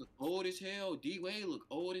 Miami look old as hell. D-Wade look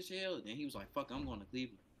old as hell. Then he was like, fuck, I'm going to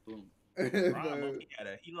Cleveland. Boom.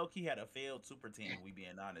 He low-key had a failed super team, we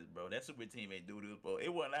being honest, bro. That super team ain't do this, bro.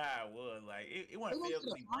 It wasn't how it was. Like, it wasn't failed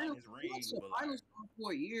because he won his rings. The finals for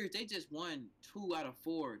 4 years, they just won 2 out of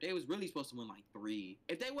 4. They was really supposed to win like 3.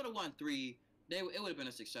 If they would have won 3, it would have been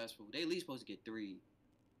a successful. They at least supposed to get 3.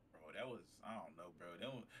 Bro, that was, I don't know, bro.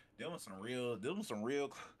 Them was some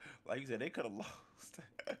real, like you said, they could have lost.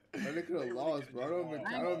 They could have lost, bro.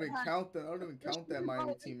 I don't even count that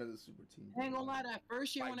Miami team as a super team. I ain't gonna lie, that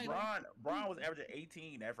first year like when Bron was averaging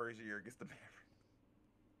 18 that first year against the Mavericks.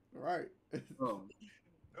 Right. Bro.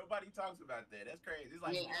 Nobody talks about that. That's crazy. It's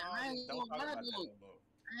like I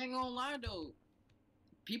ain't gonna lie though.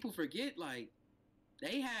 People forget like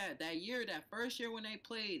they had that first year when they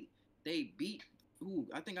played, they beat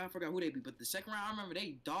I forgot who they beat, but the second round I remember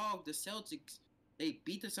they dogged the Celtics. They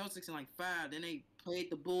beat the Celtics in like 5. Then they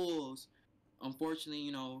played the Bulls.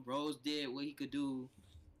 Unfortunately, Rose did what he could do.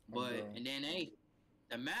 But and then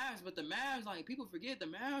the Mavs, like people forget the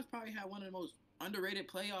Mavs probably had one of the most underrated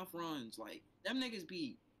playoff runs. Like them niggas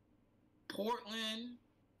beat Portland,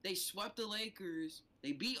 they swept the Lakers,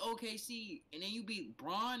 they beat OKC, and then you beat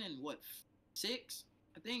Bron in what 6,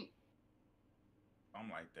 I think.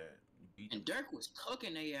 I'm like that. And Dirk was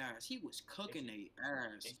cooking their ass. He was cooking their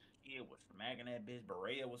ass. He was smacking that bitch.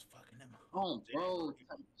 Berea was fucking him. Oh, bro.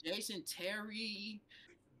 Jason Terry.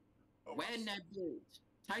 Wetting that bitch.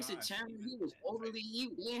 Tyson Chandler, he was overly.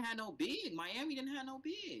 They ain't had no big. Miami didn't have no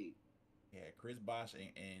big. Yeah, Chris Bosh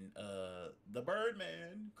and the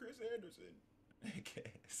Birdman, Chris Anderson. I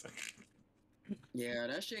guess. Yeah,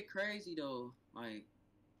 that shit crazy though. Like,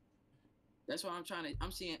 that's why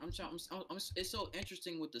it's so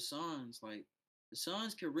interesting with the Suns. Like, the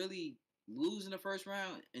Suns could really lose in the first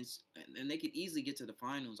round and they could easily get to the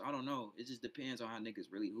finals. I don't know. It just depends on how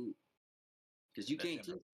niggas really hoop. Because you can't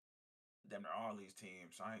keep them to all these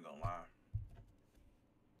teams. I ain't gonna lie.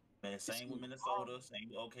 Man, same with Minnesota, same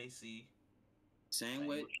with OKC. Same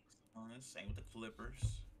with the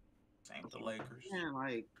Clippers. Same with the Lakers. Yeah,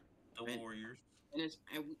 like the Warriors.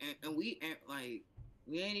 And we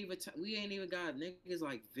ain't even got niggas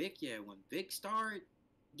like Vic yet. When Vic started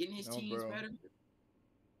getting his teams better.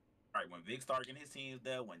 Right, when Vic started getting his teams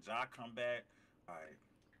there, when Ja come back,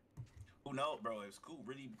 Who knows, bro? If Scoot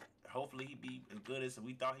really, hopefully he be as good as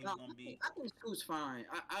we thought he No, was gonna be. I think Scoot's fine.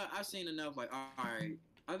 I seen enough. Like, all right,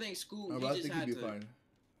 I think Scoot. No, He but I just think he'd had be to. fine.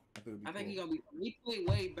 I think it'd be I think cool. he gonna be. He played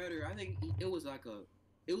way better. I think it was like a.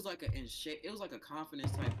 It was like a in shape. It was like a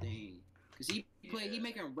confidence type thing. Cause he played. He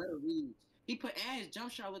making better reads. He put and his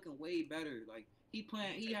jump shot looking way better. Like he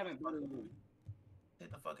playing. He having better.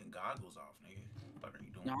 Take the fucking goggles off, nigga. What are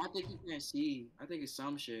you doing? No, I think he can't see. I think it's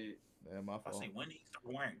some shit. Yeah, my I fault. say when he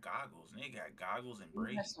start wearing goggles, nigga got goggles and He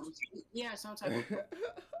braids. has some type of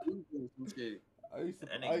some shit.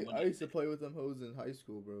 I used to play with them hoes in high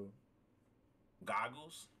school, bro.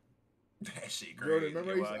 Goggles? That shit crazy. Jordan,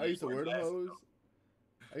 remember I used to wear them hoes?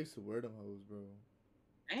 I used to wear them hoes, bro.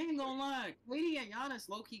 I ain't gonna lie, Katie and Giannis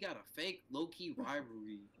low-key got a fake low-key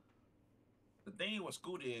rivalry. The thing with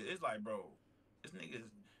Scoot is, it's like, bro, this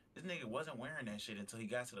nigga wasn't wearing that shit until he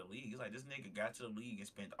got to the league. It's like this nigga got to the league and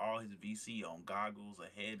spent all his VC on goggles, a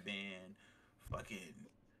headband, fucking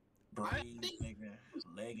braids, nigga,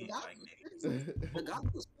 leggings, like nigga. The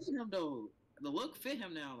goggles fit him though. The look fit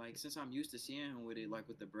him now. Like since I'm used to seeing him with it, like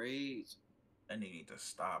with the braids. That nigga need to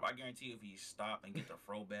stop. I guarantee you, if he stop and get the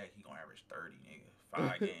throwback, he gonna average 30, nigga.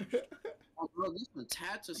 5 games. Oh, bro, this one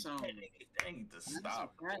tats or something. That need to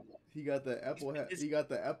stop. He got the Apple head. He got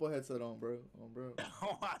the Apple headset on, bro. Bro.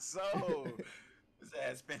 On my soul. His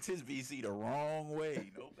ass spent his VC the wrong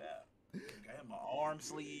way. No doubt. Got him an arm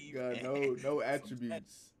sleeve. Got no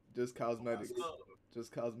attributes. Just cosmetics.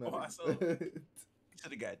 Just cosmetics. He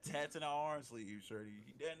should have got tats in the arm sleeve, shorty.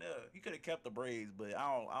 He could have kept the braids, but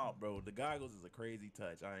I don't, bro. The goggles is a crazy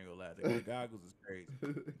touch. I ain't gonna lie. The goggles is crazy.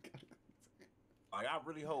 Like I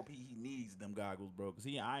really hope he needs them goggles, bro. Cause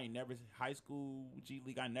I ain't never high school G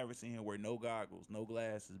League. I never seen him wear no goggles, no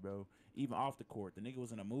glasses, bro. Even off the court, the nigga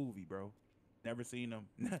was in a movie, bro. Never seen him.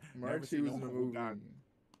 March, he was in a movie.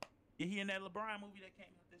 Yeah, he in that LeBron movie that came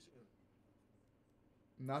out this year.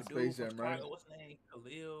 Not Space Jam, right? What's his name?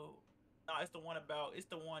 Khalil. No, it's the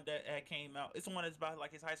one that had came out. It's the one that's about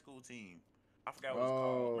like his high school team. I forgot what it's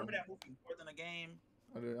called. Remember that movie More Than a Game?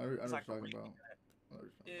 I know what you're talking about.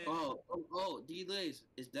 Yeah. Oh, Dlace,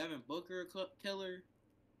 is Devin Booker a killer?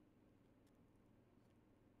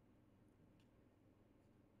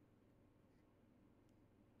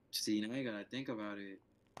 See, now you gotta think about it.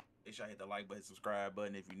 They should hit the like button, subscribe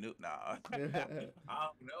button if you knew. Nah, I don't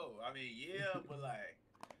know. I mean, yeah, but like,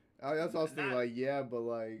 that's what I was thinking. Like, yeah, but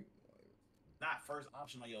like, not first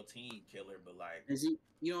option on your team killer, but like, is he?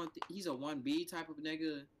 You don't? He's a 1B type of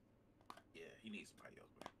nigga. Yeah, he needs somebody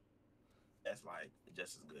else, bro. That's like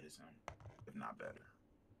just as good as him, if not better.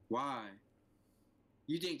 Why?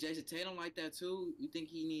 You think Jason Tatum like that too? You think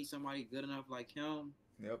he needs somebody good enough like him?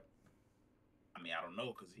 Yep. I mean, I don't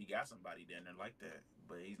know because he got somebody down there like that,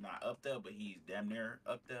 but he's not up there, but he's damn near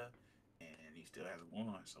up there, and he still hasn't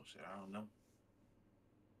won. So shit, I don't know.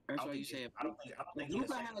 That's why you say. I don't think if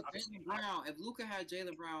Luka had Jalen Brown, if Luka had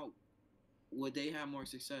Jalen Brown, would they have more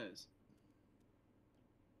success?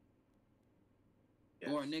 Yes.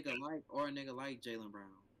 Or a nigga like Jalen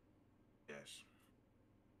Brown. Yes.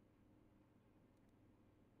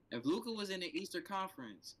 If Luka was in the Eastern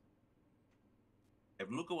Conference. If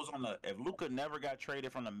Luka never got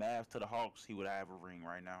traded from the Mavs to the Hawks, he would have a ring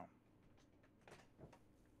right now.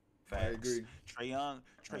 Facts. I agree.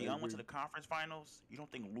 Trae Young went to the conference finals. You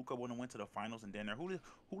don't think Luka wouldn't went to the finals and then there? Who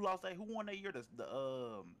lost that? Who won that year?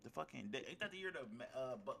 The fucking ain't that the year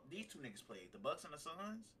these two niggas played? The Bucks and the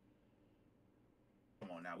Suns. Come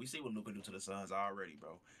on now, we see what Luka do to the Suns already,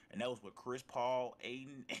 bro. And that was with Chris Paul,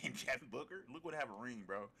 Aiden, and Devin Booker. Luka would have a ring,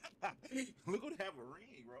 bro. Luka would have a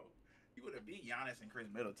ring, bro. He would have beat Giannis and Chris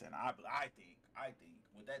Middleton. I think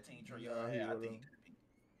with that team Trae Young had, I think he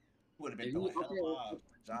would have been throwing hell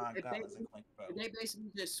John Collins and Clint Capella. They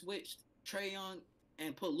basically just switched Trae Young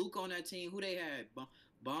and put Luka on that team. Who they had?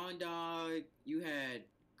 Bondog. You had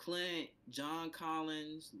Clint, John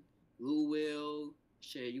Collins, Lou Will.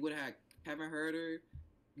 Shit, you would have had Kevin Huerter.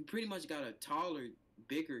 You pretty much got a taller,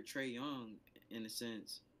 bigger Trae Young in a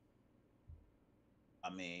sense. I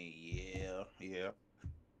mean, yeah.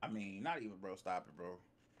 I mean, not even, bro. Stop it, bro.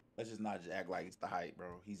 Let's just not act like it's the hype, bro.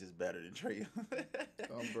 He's just better than Trae.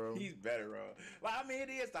 Bro. He's better, bro. Well, I mean, it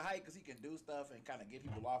is the hype because he can do stuff and kind of get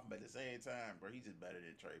people off him, but at the same time, bro, he's just better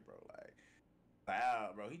than Trae, bro. Like, wow,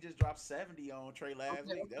 bro. He just dropped 70 on Trae last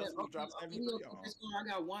week. That was he dropped 73 on. I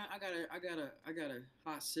got one. I got a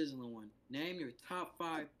hot sizzling one. Name your top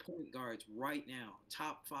 5 point guards right now.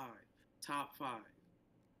 Top five.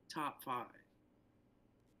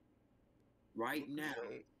 Right now.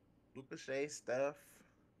 Luka Shea, Steph.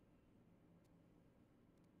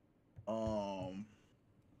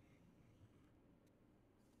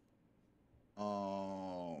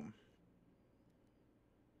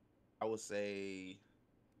 would say,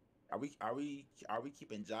 are we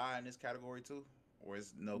keeping Ja in this category too, or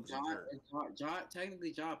is no because he's hurt?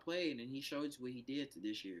 Technically, Ja played and he showed you what he did to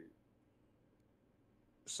this year.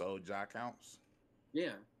 So Ja counts.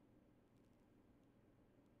 Yeah.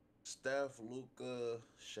 Steph, Luka,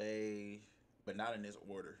 Shea, but not in this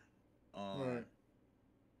order. Right.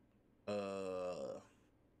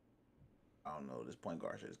 I don't know. This point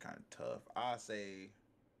guard shit is kind of tough. I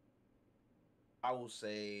will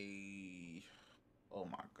say, oh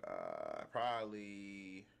my god,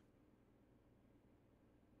 probably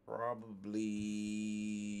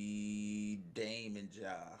Dame and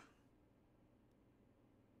Ja.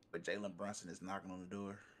 But Jalen Brunson is knocking on the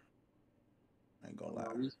door. I ain't gonna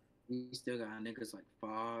lie. We still got niggas like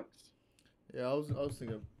Fox. Yeah, I was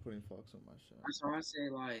thinking of putting Fox on my shot. That's why I say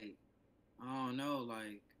like, I don't know,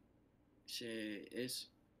 like, shit, it's.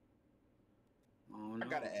 I don't know. I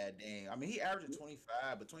gotta add Dame. I mean, he averaged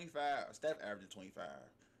 25, but 25. Steph averaged 25.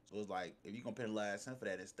 So it's like if you compare the last 10 for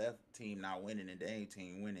that, it's Steph team not winning and Dame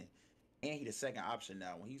team winning, and he the second option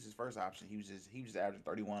now. When he was his first option, he was just averaging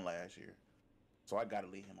 31 last year. So I gotta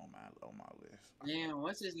leave him on my list. Damn,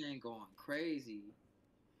 what's his name going crazy?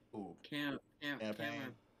 Ooh, Cameron.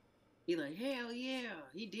 He like, hell yeah.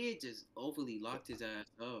 He did just overly locked his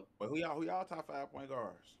ass up. But who y'all top 5 point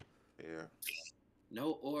guards? Yeah.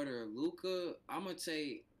 No order. Luka, I'm gonna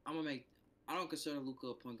I don't consider Luka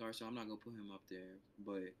a point guard, so I'm not gonna put him up there.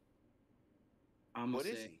 But I'm gonna What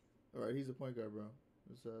is say, he? All right, he's a point guard, bro.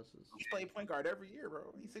 He played point guard every year,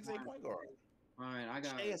 bro. He's 6'8" point guard. all right, I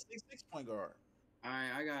got Shea a 6'6" point guard. all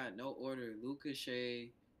right, I got no order. Luka,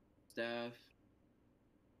 Shea, Steph.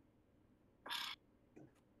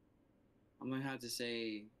 I'm gonna have to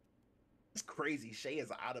say It's crazy. Shea is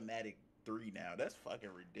an automatic 3 now. That's fucking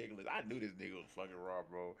ridiculous. I knew this nigga was fucking raw,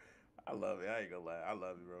 bro. I love it. I ain't gonna lie. I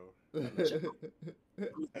love it, bro.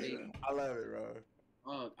 I love it, bro.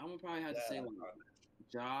 I'm gonna probably have to say like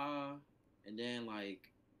Ja, and then like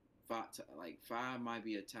five might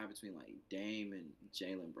be a tie between like Dame and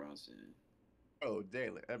Jalen Brunson. Bro,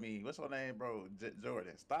 Jalen. I mean, what's her name, bro?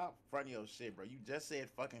 Jordyn. Stop fronting your shit, bro. You just said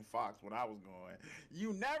fucking Fox when I was going.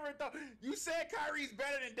 You never thought. You said Kyrie's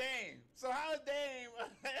better than Dame. So how is Dame?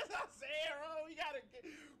 That's what I'm saying, bro.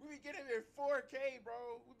 We be getting him in 4K, bro.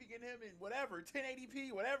 We be getting him in whatever,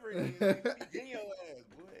 1080p, whatever it is. We be getting your ass,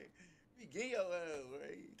 boy. We be getting your ass, boy.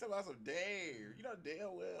 You talking about some Dame. You know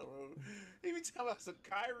damn well, bro. He be talking about some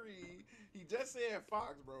Kyrie. He just said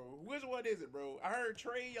Fox, bro. Which one is it, bro? I heard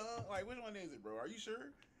Trae Young. Like, which one is it, bro? Are you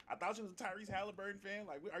sure? I thought you was a Tyrese Halliburton fan.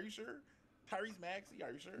 Like, are you sure? Tyrese Maxey,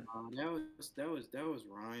 are you sure? That was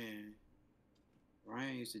Ryan.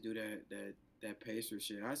 Ryan used to do that Pacer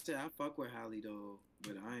shit. I said I fuck with Hallie though,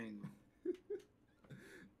 but I ain't.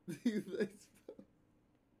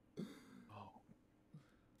 Oh,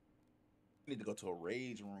 we need to go to a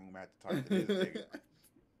rage room after talking to this nigga.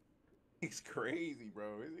 He's crazy,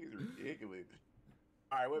 bro. He's ridiculous.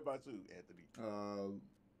 All right, what about you, Anthony?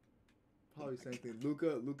 Probably same thing.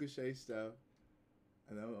 Luka, Shea, Steph,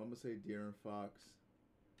 and I'm gonna say De'Aaron Fox.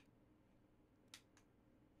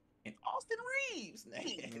 And Austin Reeves,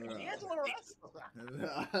 D'Angelo Russell.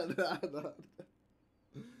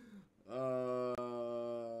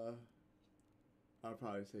 I'll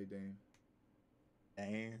probably say Dame.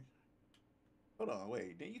 Dame. Hold on,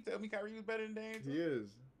 wait. Didn't you tell me Kyrie was better than Dame? He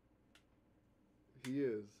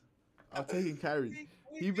is. I'm taking Kyrie.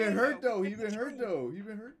 He been hurt though. He been hurt though. He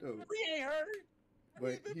ain't hurt.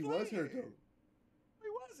 But he was hurt though. He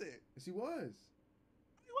wasn't. Yes, he was.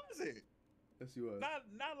 He wasn't. Yes, he was.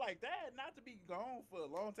 Not like that. Not to be gone for a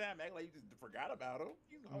long time. Act like you just forgot about him.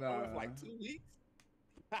 You gone for like 2 weeks.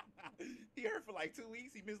 He hurt for like 2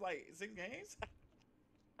 weeks. He missed like 6 games.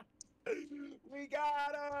 We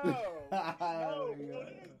got him. No,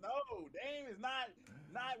 Dame is not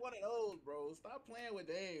one of those, bro. Stop playing with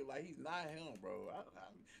Dame like he's not him, bro.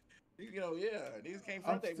 These can't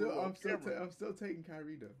front that. I'm still taking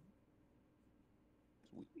Kyrie though.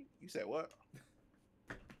 You said what?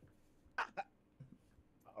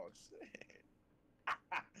 Oh shit!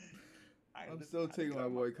 I'm still taking my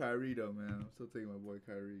boy Kyrie though, man. I'm still taking my boy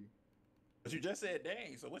Kyrie. But you just said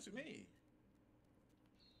Dame, so what you mean?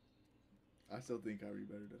 I still think Kyrie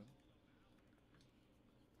better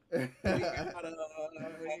We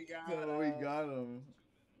though. got him.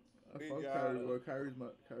 I fuck Kyrie, bro. Kyrie's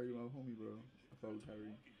my homie, bro. I fuck with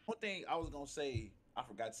Kyrie. One thing I was gonna say, I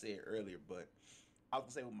forgot to say it earlier, but I was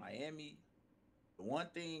gonna say with Miami, the one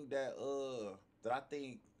thing that I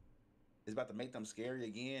think is about to make them scary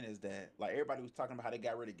again is that like everybody was talking about how they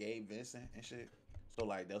got rid of Gabe Vincent and shit. So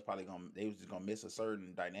like they was just gonna miss a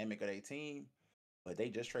certain dynamic of their team, but they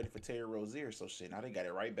just traded for Terry Rozier, so shit. Now they got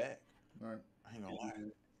it right back. Right. I ain't gonna lie.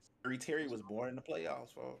 Terry was born in the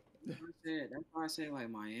playoffs, folks. That's why I say like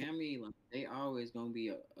Miami, like they always gonna be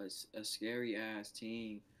a scary ass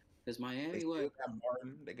team. Cause Miami, They still got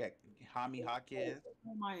Martin. They got Jaime Jaquez.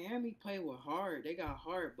 Miami play with heart. They got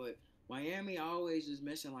heart, but Miami always is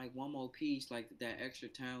missing like one more piece, like that extra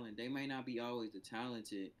talent. They may not be always the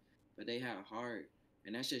talented, but they have heart,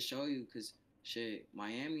 and that should show you. Cause shit,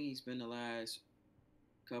 Miami's been the last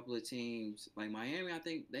couple of teams. Like Miami, I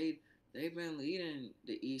think they've been leading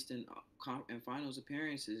the East in finals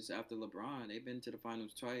appearances after LeBron. They've been to the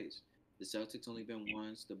finals twice. The Celtics only been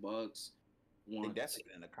once. The Bucks once. They definitely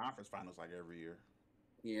been in the conference finals like every year.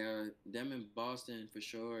 Yeah, them in Boston for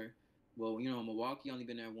sure. Well, Milwaukee only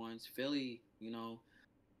been there once. Philly,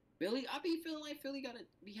 Philly. I be feeling like Philly gotta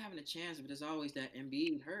be having a chance, but there's always that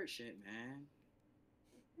Embiid hurt shit, man.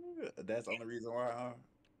 That's the only reason why, huh?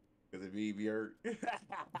 Because Embiid be hurt.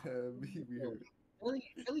 Embiid be hurt.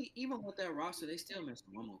 Philly, even with that roster, they still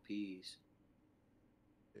missing one more piece.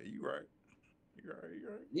 Yeah, you right.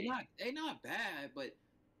 They're not bad, but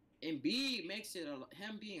Embiid makes it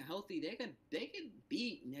him being healthy. They can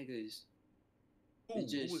beat niggas. Who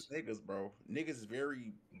is niggas, bro? Niggas is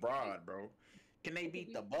very broad, bro. Can they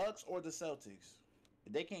beat the Bucks or the Celtics?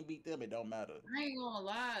 If they can't beat them, it don't matter. I ain't gonna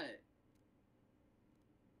lie.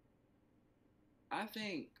 I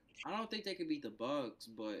don't think they could beat the Bucks,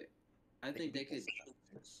 but I think they could.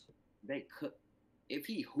 They could. If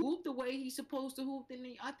he hooped the way he's supposed to hoop,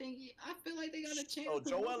 then I feel like they got a chance. So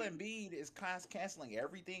Joel Embiid is canceling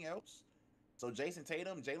everything else. So Jason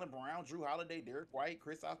Tatum, Jalen Brown, Drew Holiday, Derek White,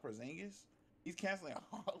 Kristaps Porzingis, he's canceling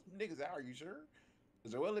all niggas out. Are you sure?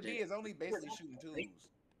 Joel Embiid is only basically shooting twos.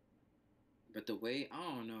 But the way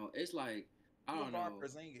I don't know, it's like I don't know.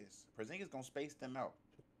 Porzingis gonna space them out.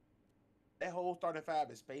 That whole starting five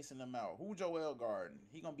is spacing them out. Who Joel guarding?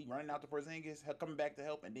 He gonna be running out to Porzingis, coming back to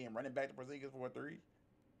help, and then running back to Porzingis for a three.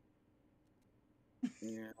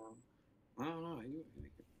 Yeah, I don't know.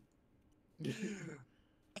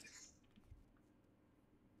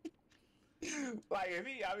 Like if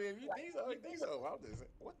you think so, I'm just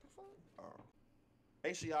what the fuck? Oh.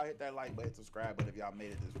 Make sure y'all hit that like button, subscribe button if y'all made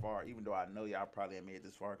it this far. Even though I know y'all probably ain't made it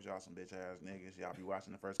this far because y'all some bitch ass niggas. Y'all be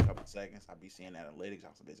watching the first couple of seconds. I be seeing analytics.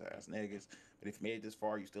 Y'all some bitch ass niggas. But if you made it this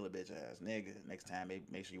far, you still a bitch ass nigga. Next time,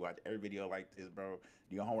 make sure you watch every video like this, bro.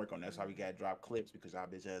 Do your homework on that. That's why we gotta drop clips because y'all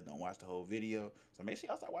bitch ass don't watch the whole video. So make sure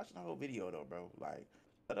y'all start watching the whole video though, bro. Like,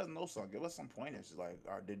 let us know something. Give us some pointers. Like,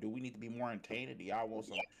 do we need to be more entertained? Do y'all want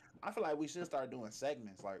some? I feel like we should start doing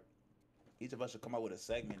segments. Like, each of us should come up with a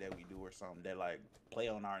segment that we do or something that like play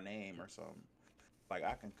on our name or something. Like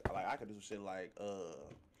I could do some shit like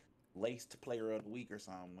laced player of the week or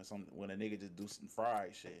something when a nigga just do some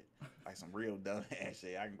fried shit, like some real dumb ass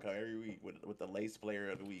shit. I can come every week with the laced player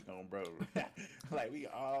of the week on, bro. Like we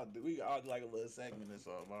all do like a little segment or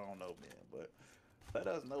something. I don't know, man, but let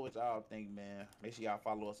us know what y'all think, man. Make sure y'all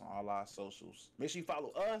follow us on all our socials. Make sure you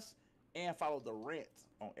follow us and follow the Rant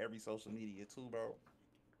on every social media too, bro.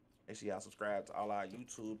 Make sure y'all subscribe to all our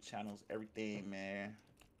YouTube channels, everything, man.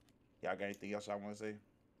 Y'all got anything else y'all want to say?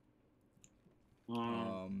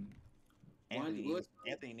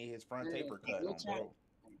 Anthony need his front taper cut on, bro.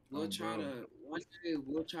 We'll try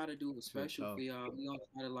to do a special for y'all. We gonna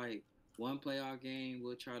try to like one playoff game.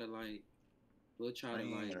 We'll try to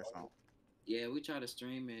yeah, we try to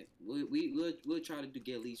stream it. We'll try to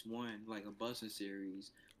get at least one, like a busting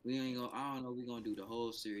series. We ain't gonna. I don't know. We're gonna do the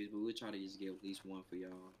whole series, but we'll try to just get at least one for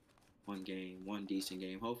y'all. One game, one decent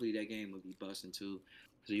game. Hopefully that game will be busting too,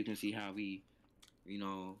 so you can see how we,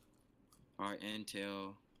 our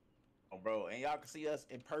intel. Oh, bro, and y'all can see us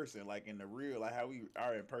in person, like in the real, like how we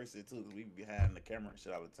are in person too, because we be behind the camera and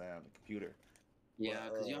shit all the time, the computer. Yeah,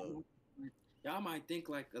 because y'all might think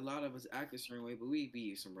like a lot of us act a certain way, but we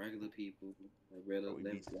be some regular people, like regular. We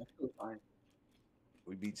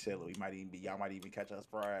be chilling. Y'all might even catch us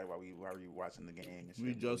fried while we watching the game and shit.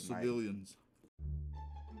 We just civilians.